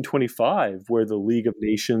 1925 where the League of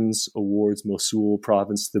Nations awards Mosul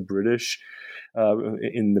province to the British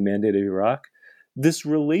in the Mandate of Iraq, this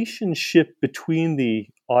relationship between the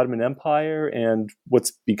Ottoman Empire and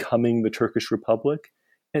what's becoming the Turkish Republic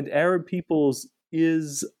and Arab peoples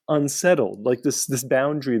is unsettled. Like this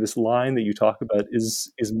boundary, this line that you talk about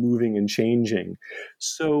is moving and changing.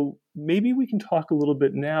 So maybe we can talk a little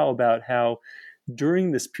bit now about how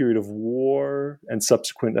during this period of war and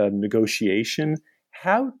subsequent negotiation,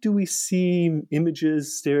 how do we see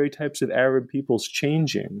images, stereotypes of Arab peoples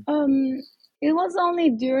changing? It was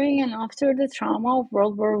only during and after the trauma of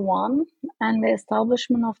World War I and the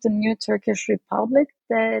establishment of the new Turkish Republic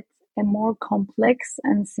that a more complex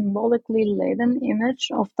and symbolically laden image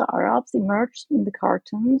of the Arabs emerged in the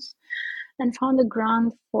cartoons and found a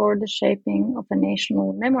ground for the shaping of a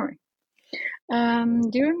national memory.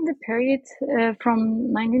 During the period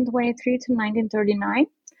from 1923 to 1939,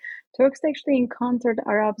 Turks actually encountered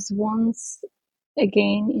Arabs once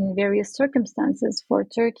again in various circumstances. For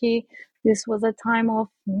Turkey, this was a time of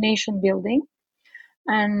nation building,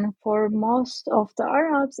 and for most of the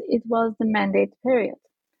Arabs, it was the Mandate period,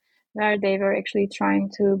 where they were actually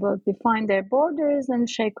trying to both define their borders and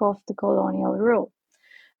shake off the colonial rule.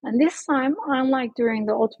 And this time, unlike during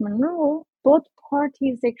the Ottoman rule, both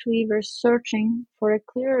parties actually were searching for a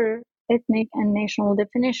clearer ethnic and national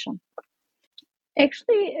definition.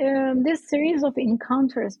 Actually, this series of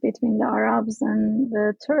encounters between the Arabs and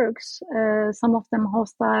the Turks, some of them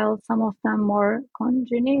hostile, some of them more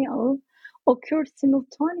congenial, occurred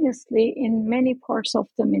simultaneously in many parts of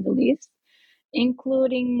the Middle East,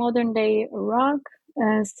 including modern-day Iraq,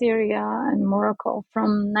 Syria, and Morocco.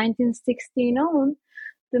 From 1916 on,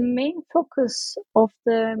 the main focus of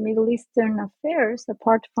the Middle Eastern affairs,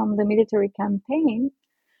 apart from the military campaign,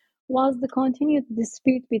 was the continued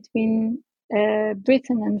dispute between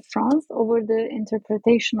Britain and France over the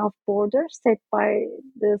interpretation of borders set by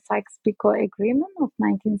the Sykes-Picot Agreement of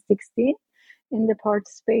 1916 in the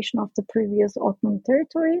participation of the previous Ottoman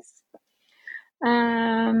territories.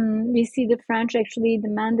 We see the French actually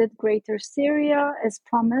demanded Greater Syria as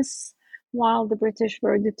promised while the British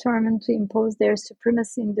were determined to impose their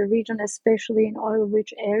supremacy in the region, especially in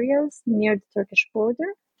oil-rich areas near the Turkish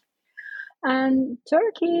border. And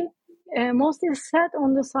Turkey mostly sat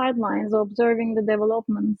on the sidelines observing the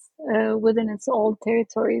developments within its old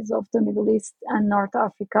territories of the Middle East and North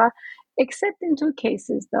Africa, except in two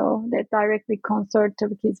cases, though, that directly concerned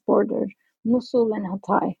Turkey's border, Mosul and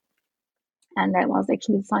Hatay. And that was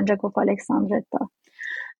actually the Sancak of Alexandretta.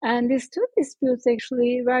 And these two disputes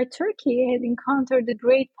actually, where Turkey had encountered the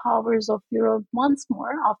great powers of Europe once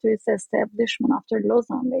more after its establishment, after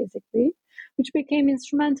Lausanne basically, which became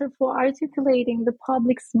instrumental for articulating the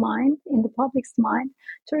public's mind,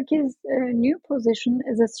 Turkey's new position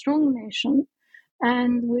as a strong nation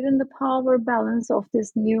and within the power balance of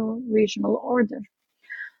this new regional order.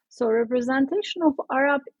 So representation of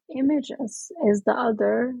Arab images as the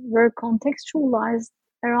other were contextualized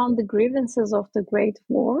around the grievances of the Great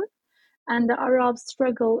War and the Arab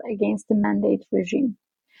struggle against the Mandate regime.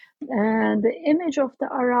 The image of the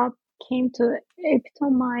Arab came to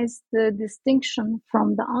epitomize the distinction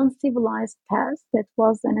from the uncivilized past that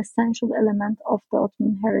was an essential element of the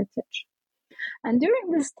Ottoman heritage. And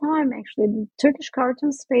during this time, actually, the Turkish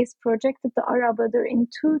cartoon space projected the Arab other in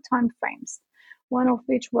two time frames. One of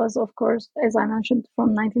which was, of course, as I mentioned,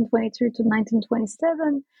 from 1922 to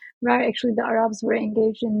 1927, where actually the Arabs were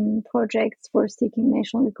engaged in projects for seeking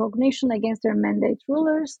national recognition against their mandate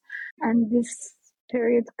rulers. And this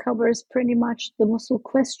period covers pretty much the Mosul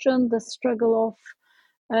question, the struggle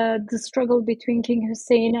between King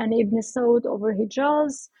Hussein and Ibn Saud over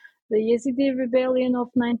Hijaz, the Yazidi rebellion of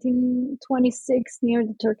 1926 near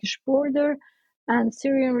the Turkish border, and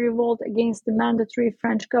Syrian revolt against the mandatory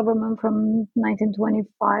French government from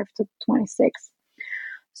 1925 to 26.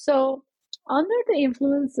 So, under the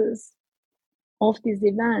influences of these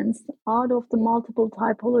events, out of the multiple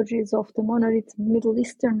typologies of the monolith Middle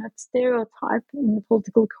Eastern stereotype in the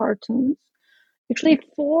political cartoons, actually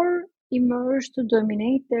four emerged to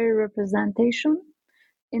dominate their representation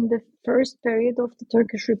in the first period of the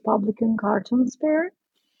Turkish Republican cartoon sphere.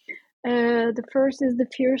 The first is the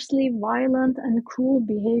fiercely violent and cruel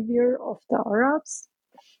behavior of the Arabs,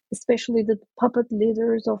 especially the puppet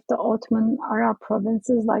leaders of the Ottoman Arab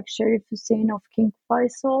provinces like Sharif Hussein of King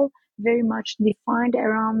Faisal, very much defined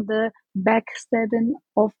around the backstabbing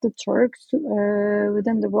of the Turks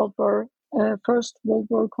within the First World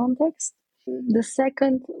War context. The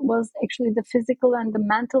second was actually the physical and the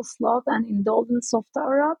mental sloth and indulgence of the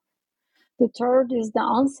Arab. The third is the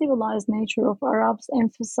uncivilized nature of Arabs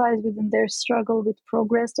emphasized within their struggle with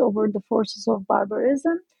progress over the forces of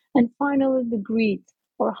barbarism. And finally, the greed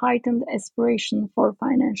or heightened aspiration for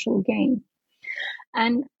financial gain.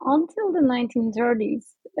 And until the 1930s,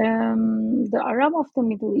 the Arab of the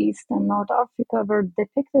Middle East and North Africa were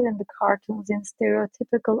depicted in the cartoons in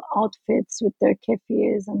stereotypical outfits with their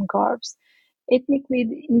keffiyehs and garbs,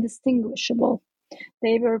 ethnically indistinguishable.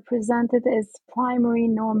 They were presented as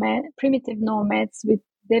primitive nomads with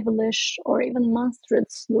devilish or even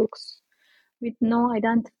monstrous looks, with no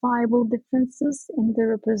identifiable differences in the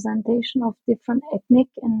representation of different ethnic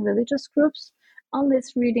and religious groups,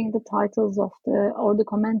 unless reading the titles of the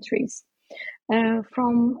commentaries.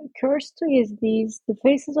 From Cursed to Yazidis, the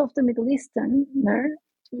faces of the Middle Easterner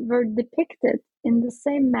were depicted in the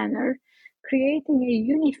same manner, creating a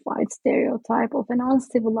unified stereotype of an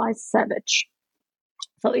uncivilized savage.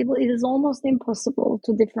 So it is almost impossible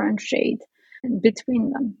to differentiate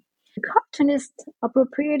between them. The cartoonist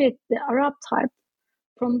appropriated the Arab type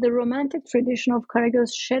from the romantic tradition of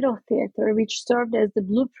Karagöz's shadow theater, which served as the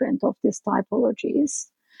blueprint of these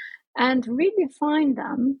typologies, and redefined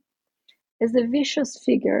them as a vicious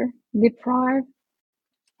figure deprived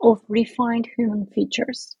of refined human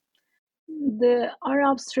features. The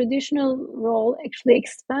Arab's traditional role actually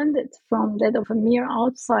expanded from that of a mere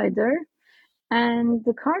outsider, and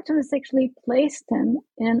the cartoonist actually placed him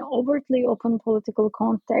in an overtly open political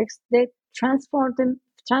context that transformed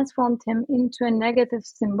him into a negative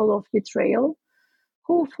symbol of betrayal,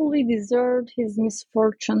 who fully deserved his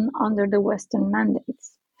misfortune under the Western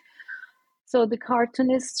mandates. So the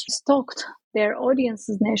cartoonists stoked their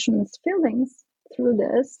audience's nation's feelings through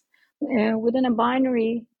this within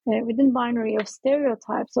binary of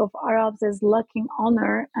stereotypes of Arabs as lacking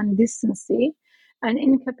honor and decency, and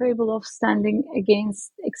incapable of standing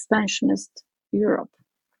against expansionist Europe.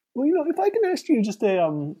 Well, if I can ask you just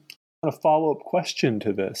a follow-up question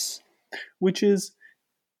to this, which is,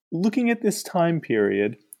 looking at this time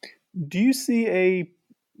period, do you see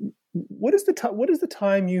what is the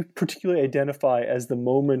time you particularly identify as the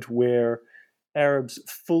moment where Arabs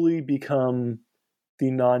fully become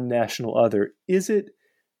the non-national other? Is it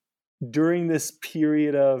during this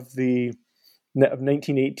period of the of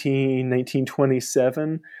 1918,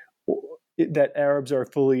 1927, that Arabs are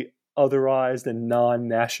fully otherized and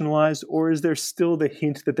non-nationalized, or is there still the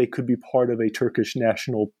hint that they could be part of a Turkish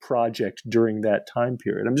national project during that time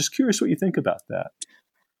period? I'm just curious what you think about that.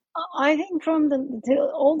 I think from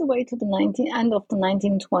all the way to the end of the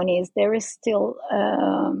 1920s, there is still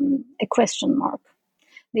a question mark.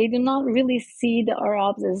 They do not really see the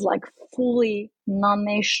Arabs as like fully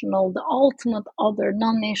non-national, the ultimate other,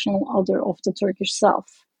 non-national other of the Turkish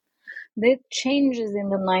self. That changes in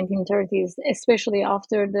the 1930s, especially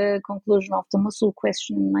after the conclusion of the Mosul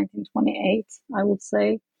question in 1928, I would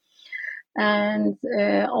say. And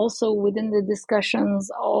also within the discussions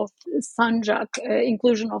of Sancak,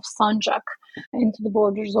 inclusion of Sancak into the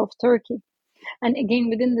borders of Turkey. And again,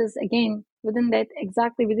 within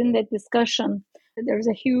that discussion, there's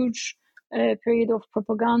a huge period of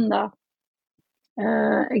propaganda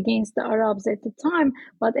against the Arabs at the time.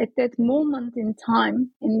 But at that moment in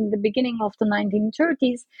time, in the beginning of the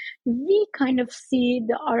 1930s, we kind of see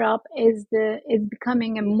the Arab as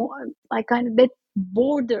becoming a more like kind of that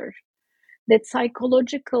border, that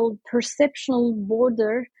psychological perceptual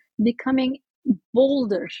border becoming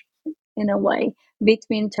bolder in a way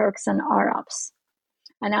between Turks and Arabs.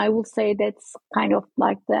 And I will say that's kind of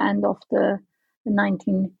like the end of the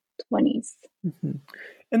 1920s. Mm-hmm.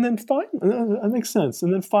 And then finally, that makes sense.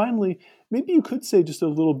 And then finally, maybe you could say just a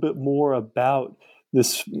little bit more about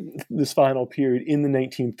this final period in the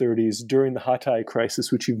 1930s during the Hatay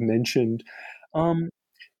crisis, which you've mentioned.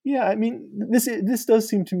 Yeah, I mean, this does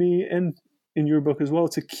seem to me, and in your book as well,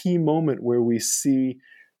 it's a key moment where we see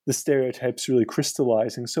the stereotypes really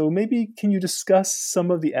crystallizing. So maybe can you discuss some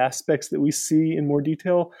of the aspects that we see in more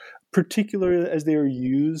detail, particularly as they are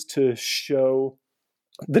used to show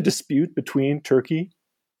the dispute between Turkey,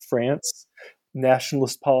 France,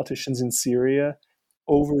 nationalist politicians in Syria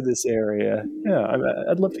over this area? Yeah,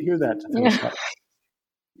 I'd love to hear that to finish up.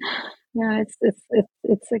 Yeah,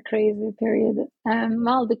 it's a crazy period.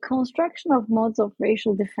 Well, the construction of modes of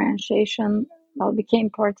racial differentiation became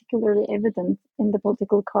particularly evident in the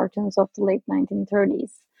political cartoons of the late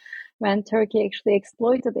 1930s, when Turkey actually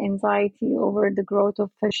exploited anxiety over the growth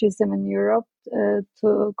of fascism in Europe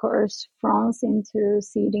to coerce France into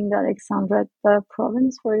ceding the Alexandria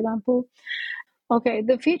province, for example. Okay,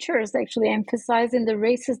 the features actually emphasized in the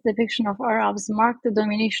racist depiction of Arabs mark the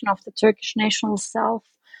domination of the Turkish national self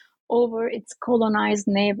over its colonized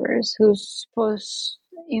neighbors, whose supposed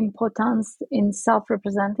impotence in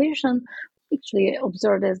self-representation actually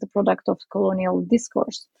observed as the product of colonial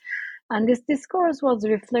discourse. And this discourse was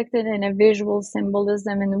reflected in a visual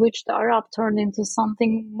symbolism in which the Arab turned into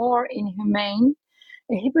something more inhumane,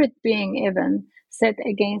 a hybrid being even, set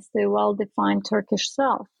against the well-defined Turkish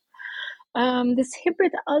self. This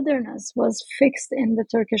hybrid otherness was fixed in the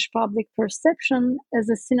Turkish public perception as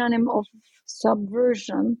a synonym of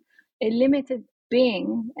subversion, a limited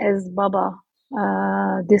being, as Baba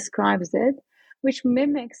describes it, which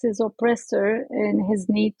mimics his oppressor in his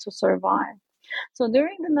need to survive. So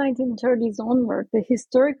during the 1930s onward, the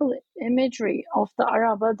historical imagery of the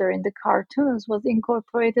Arab other in the cartoons was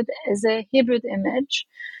incorporated as a hybrid image,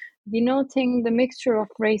 denoting the mixture of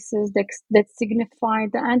races that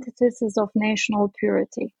signified the antithesis of national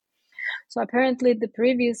purity. So apparently the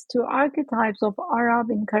previous two archetypes of Arab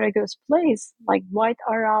in Karagöz's place, like white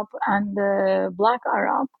Arab and black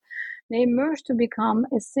Arab, they emerged to become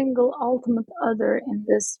a single ultimate other in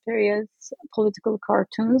this period's political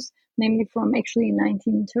cartoons, namely from actually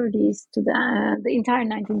 1930s to the entire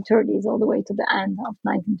 1930s all the way to the end of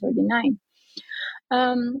 1939.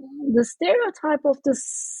 The stereotype of the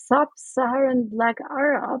sub-Saharan black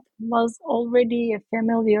Arab was already a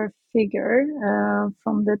familiar figure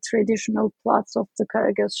from the traditional plots of the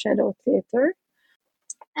Karagöz Shadow Theater,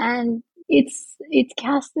 and it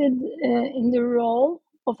casted in the role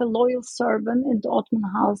of a loyal servant in the Ottoman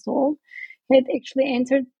household, had actually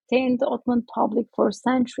entertained the Ottoman public for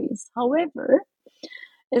centuries. However,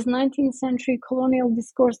 as 19th century colonial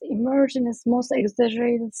discourse emerged in its most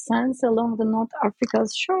exaggerated sense along the North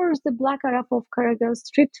Africa's shores, the black Arab of Karagöz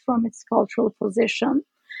stripped from its cultural position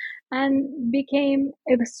and became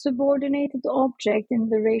a subordinated object in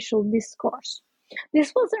the racial discourse.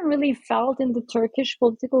 This wasn't really felt in the Turkish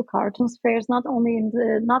political cartoon spheres, not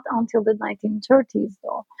until the 1930s,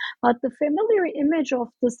 though. But the familiar image of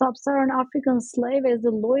the sub-Saharan African slave as a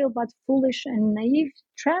loyal but foolish and naive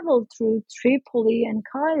traveled through Tripoli and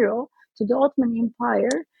Cairo to the Ottoman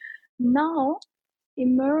Empire now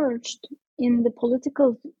emerged in the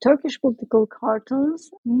Turkish political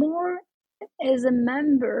cartoons more as a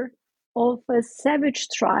member of a savage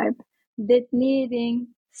tribe that needing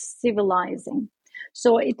civilizing.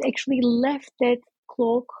 So it actually left that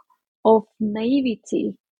cloak of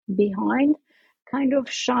naivety behind, kind of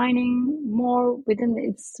shining more within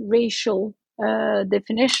its racial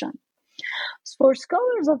definition. For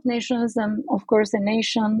scholars of nationalism, of course, a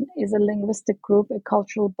nation is a linguistic group, a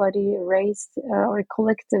cultural body, a race, or a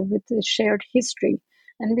collective with a shared history.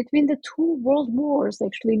 And between the two world wars,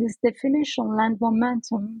 actually, this definition lent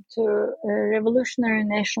momentum to revolutionary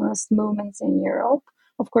nationalist movements in Europe.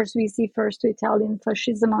 Of course, we see first Italian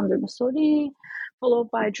fascism under Mussolini,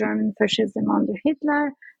 followed by German fascism under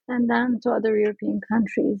Hitler, and then to other European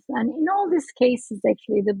countries. And in all these cases,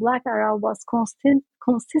 actually, the Black Arab was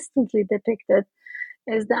consistently depicted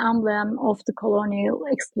as the emblem of the colonial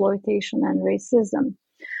exploitation and racism.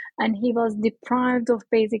 And he was deprived of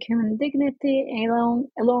basic human dignity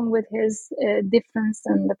along with his difference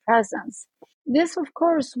in the presence. This, of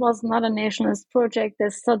course, was not a nationalist project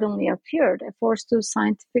that suddenly appeared. A force to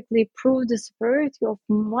scientifically prove the superiority of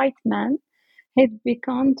white men had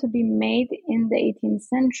begun to be made in the 18th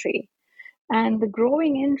century. And the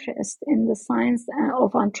growing interest in the science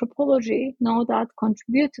of anthropology no doubt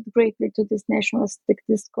contributed greatly to this nationalistic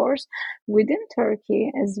discourse within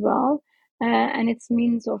Turkey as well, and its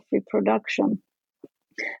means of reproduction.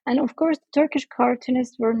 And of course, the Turkish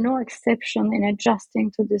cartoonists were no exception in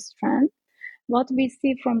adjusting to this trend. What we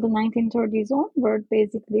see from the 1930s onward,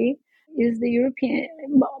 basically, is the European,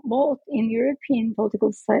 both in European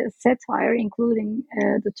political satire, including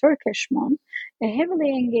the Turkish one, heavily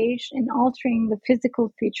engaged in altering the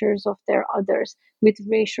physical features of their others with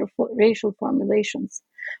racial formulations.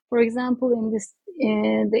 For example,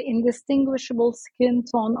 the indistinguishable skin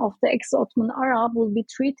tone of the ex-Ottoman Arab will be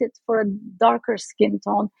treated for a darker skin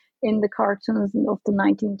tone in the cartoons of the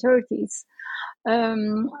 1930s.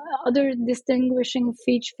 Other distinguishing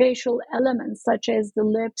facial elements, such as the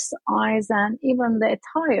lips, eyes, and even the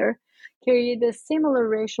attire, carried a similar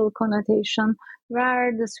racial connotation,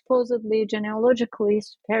 where the supposedly genealogically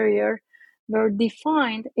superior were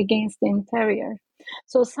defined against the inferior.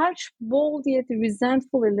 So such bold yet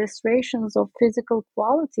resentful illustrations of physical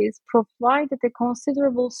qualities provided a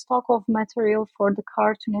considerable stock of material for the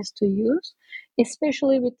cartoonists to use,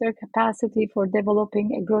 especially with their capacity for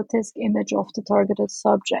developing a grotesque image of the targeted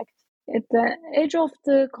subject. At the edge of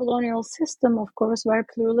the colonial system, of course, where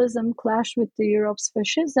pluralism clashed with the Europe's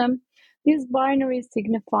fascism, these binary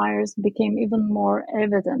signifiers became even more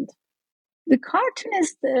evident. The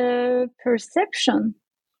cartoonist perception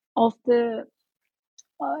of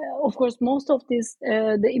of course, most of this,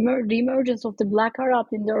 the emergence of the Black Arab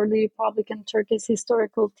in the early Republican Turkey's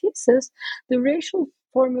historical thesis, the racial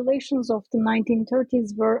formulations of the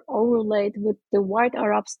 1930s were overlaid with the white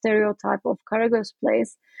Arab stereotype of Karagöz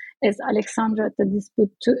place, as Alexandria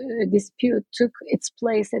dispute took its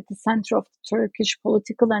place at the center of the Turkish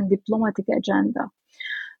political and diplomatic agenda.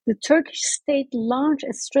 The Turkish state launched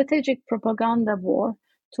a strategic propaganda war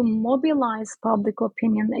to mobilize public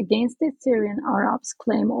opinion against the Syrian Arabs'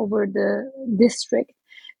 claim over the district,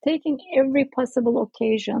 taking every possible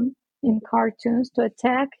occasion in cartoons to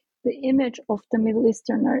attack the image of the Middle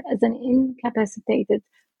Easterner as an incapacitated,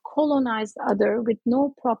 colonized other with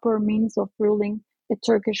no proper means of ruling a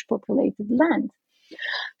Turkish populated land.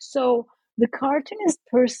 So the cartoonist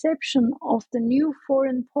perception of the new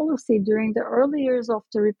foreign policy during the early years of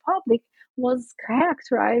the Republic was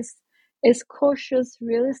characterized as cautious,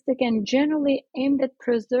 realistic, and generally aimed at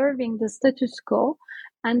preserving the status quo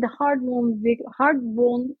and the hard-won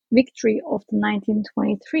victory of the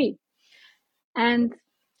 1923. And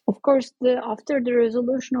of course, after the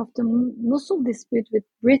resolution of the Mosul dispute with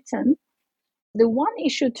Britain, the one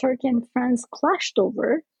issue Turkey and France clashed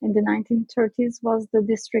over in the 1930s was the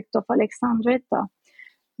district of Alexandretta.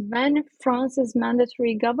 When France's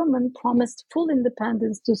mandatory government promised full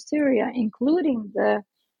independence to Syria, including the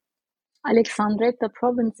Alexandretta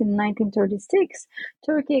province in 1936,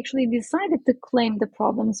 Turkey actually decided to claim the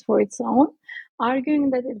province for its own,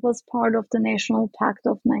 arguing that it was part of the National Pact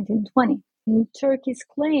of 1920. Turkey's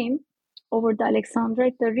claim over the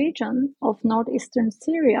Alexandretta region of northeastern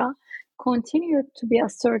Syria continued to be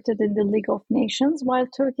asserted in the League of Nations, while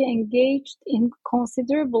Turkey engaged in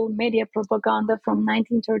considerable media propaganda from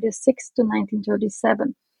 1936 to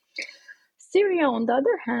 1937. Syria, on the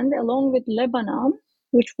other hand, along with Lebanon,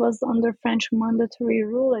 which was under French mandatory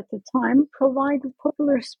rule at the time, provided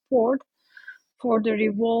popular support for the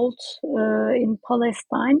revolt in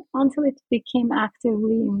Palestine until it became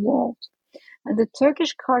actively involved. And the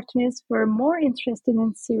Turkish cartoonists were more interested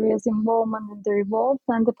in Syria's involvement in the revolt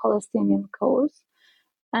than the Palestinian cause.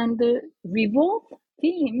 And the revolt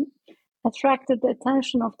theme attracted the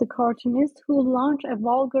attention of the cartoonists, who launched a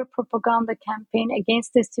vulgar propaganda campaign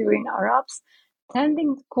against the Syrian Arabs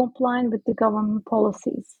pretending to comply with the government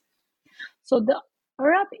policies. So the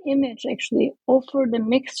Arab image actually offered a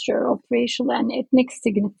mixture of racial and ethnic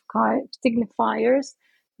signifiers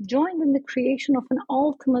joined in the creation of an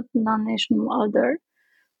ultimate non-national other.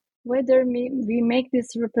 Whether we make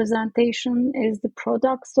this representation as the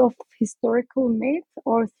products of historical myth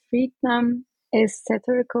or treat them as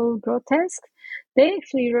satirical grotesque, they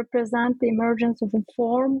actually represent the emergence of a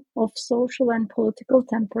form of social and political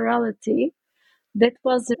temporality that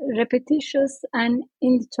was repetitious and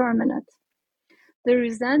indeterminate. The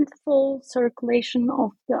resentful circulation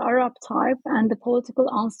of the Arab type and the political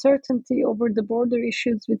uncertainty over the border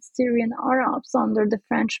issues with Syrian Arabs under the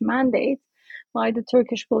French mandate by the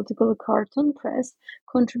Turkish political cartoon press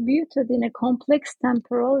contributed in a complex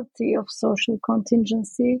temporality of social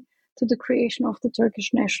contingency to the creation of the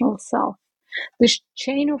Turkish national self. The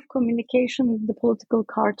chain of communication with the political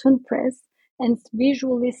cartoon press and its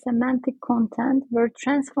visually semantic content were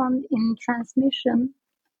transformed in transmission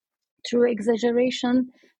through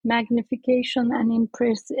exaggeration, magnification, and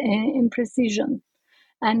imprecision.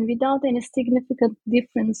 And without any significant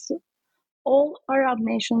difference, all Arab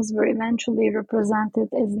nations were eventually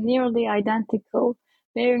represented as nearly identical,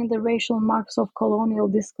 bearing the racial marks of colonial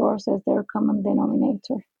discourse as their common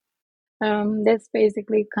denominator. That's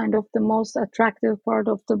basically kind of the most attractive part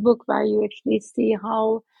of the book, where you actually see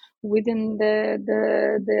how within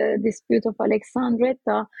the dispute of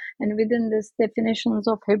Alexandretta and within these definitions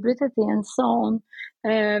of hybridity and so on,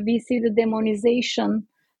 we see the demonization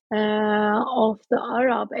of the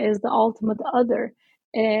Arab as the ultimate other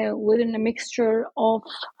within a mixture of,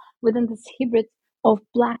 within this hybrid of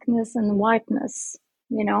blackness and whiteness,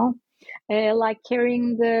 like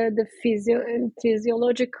carrying the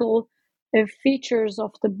physiological features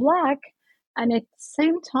of the black, and at the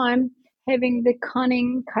same time having the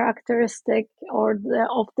cunning characteristic of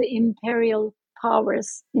the imperial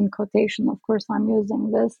powers, in quotation, of course I'm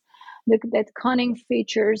using this, that cunning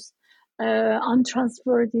features,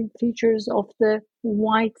 untransferred features of the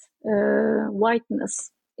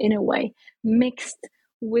whiteness, in a way, mixed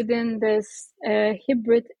within this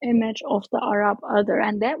hybrid image of the Arab other.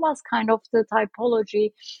 And that was kind of the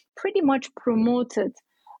typology pretty much promoted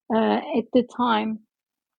at the time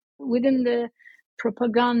within the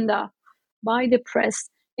propaganda by the press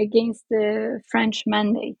against the French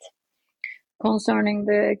mandate concerning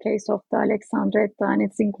the case of the Alexandretta and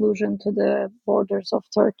its inclusion to the borders of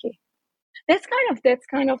Turkey. That's kind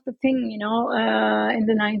of the thing, in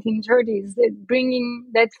the 1930s, bringing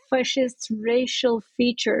that fascist racial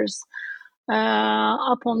features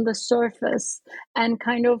up on the surface and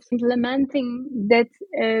kind of implementing that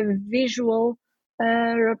visual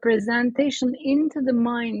representation into the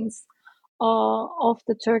minds of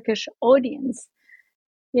the Turkish audience,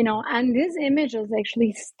 and these images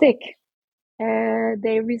actually stick.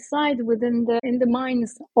 They reside in the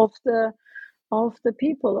minds of the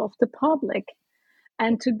people, of the public.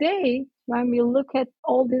 And today, when we look at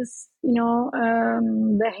all this,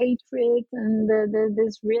 the hatred and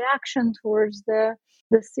this reaction towards the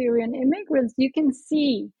Syrian immigrants, you can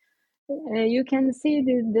see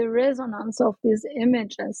the resonance of these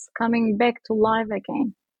images coming back to life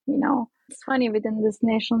again. It's funny, within this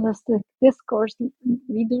nationalistic discourse,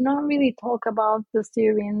 we do not really talk about the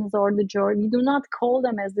Syrians or the Jordan. We do not call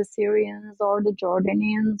them as the Syrians or the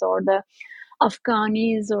Jordanians or the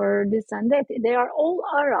Afghanis or this and that. They are all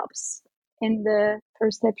Arabs in the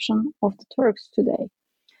perception of the Turks today.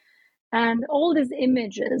 And all these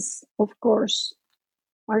images, of course,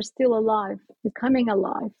 are still alive, becoming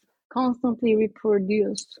alive, constantly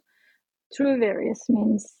reproduced through various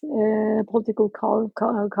means. Political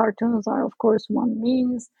cartoons are, of course, one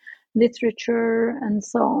means, literature, and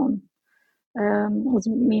so on, as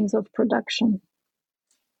means of production.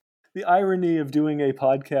 The irony of doing a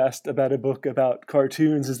podcast about a book about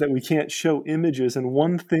cartoons is that we can't show images. And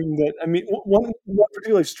one thing that, one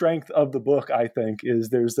particular strength of the book, I think, is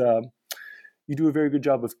there's you do a very good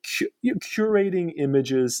job of curating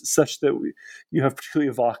images such that you have particularly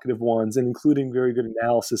evocative ones and including very good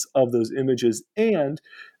analysis of those images. And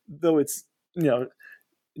though it's,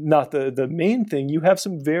 not the main thing, you have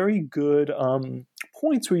some very good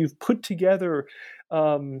points where you've put together,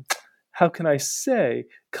 how can I say,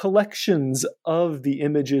 collections of the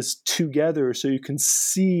images together so you can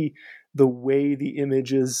see the way the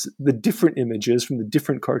different images from the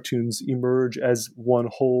different cartoons emerge as one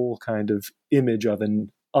whole kind of image of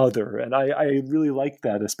an other. And I really like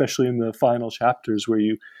that, especially in the final chapters where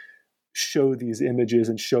you show these images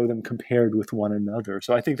and show them compared with one another.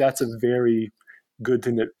 So I think that's a very good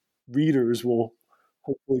thing that readers will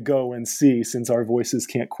hopefully go and see, since our voices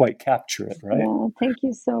can't quite capture it, right? Yeah, thank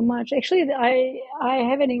you so much. Actually, I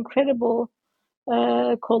have an incredible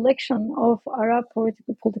collection of Arab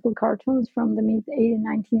political cartoons from the mid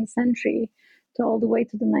 19th century to all the way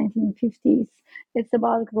to the 1950s. It's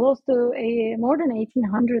about close to more than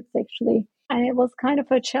 1800s, actually. And it was kind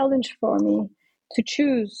of a challenge for me to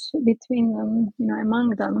choose between them,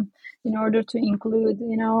 among them, in order to include,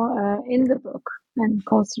 in the book. And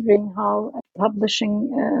considering how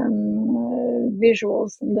publishing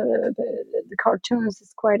visuals and the cartoons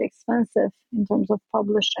is quite expensive in terms of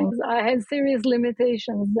publishing, I had serious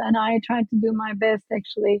limitations, and I tried to do my best,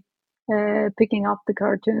 actually, picking up the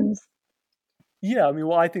cartoons. Yeah, I mean,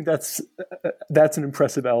 well, I think that's an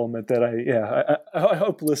impressive element that I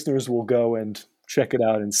hope listeners will go and check it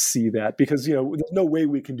out and see that, because there's no way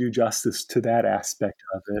we can do justice to that aspect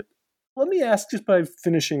of it. Let me ask, just by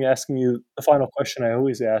finishing, asking you the final question I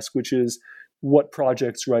always ask, which is what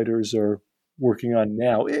projects writers are working on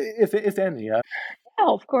now, if any. Yeah,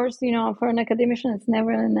 of course, for an academician, it's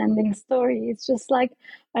never an ending story. It's just like,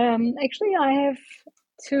 actually, I have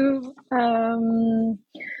two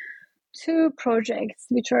projects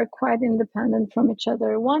which are quite independent from each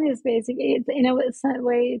other. One is basically, in a way,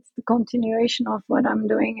 it's the continuation of what I'm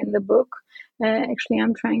doing in the book. Actually,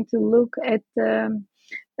 I'm trying to look at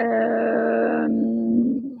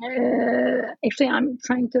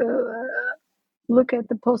look at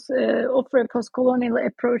offer a post-colonial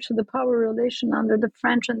approach to the power relation under the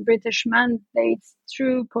French and British mandates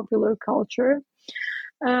through popular culture.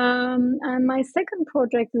 And my second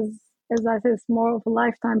project is, as I said, it's more of a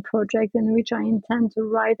lifetime project in which I intend to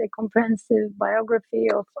write a comprehensive biography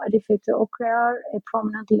of Okyar, a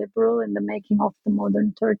prominent liberal in the making of the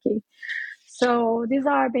modern Turkey. So these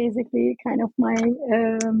are basically kind of my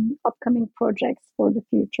upcoming projects for the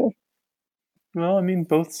future. Well, I mean,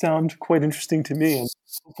 both sound quite interesting to me, and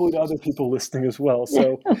hopefully to other people listening as well.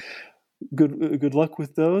 So good luck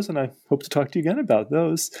with those, and I hope to talk to you again about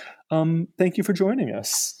those. Thank you for joining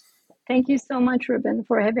us. Thank you so much, Ruben,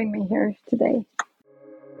 for having me here today.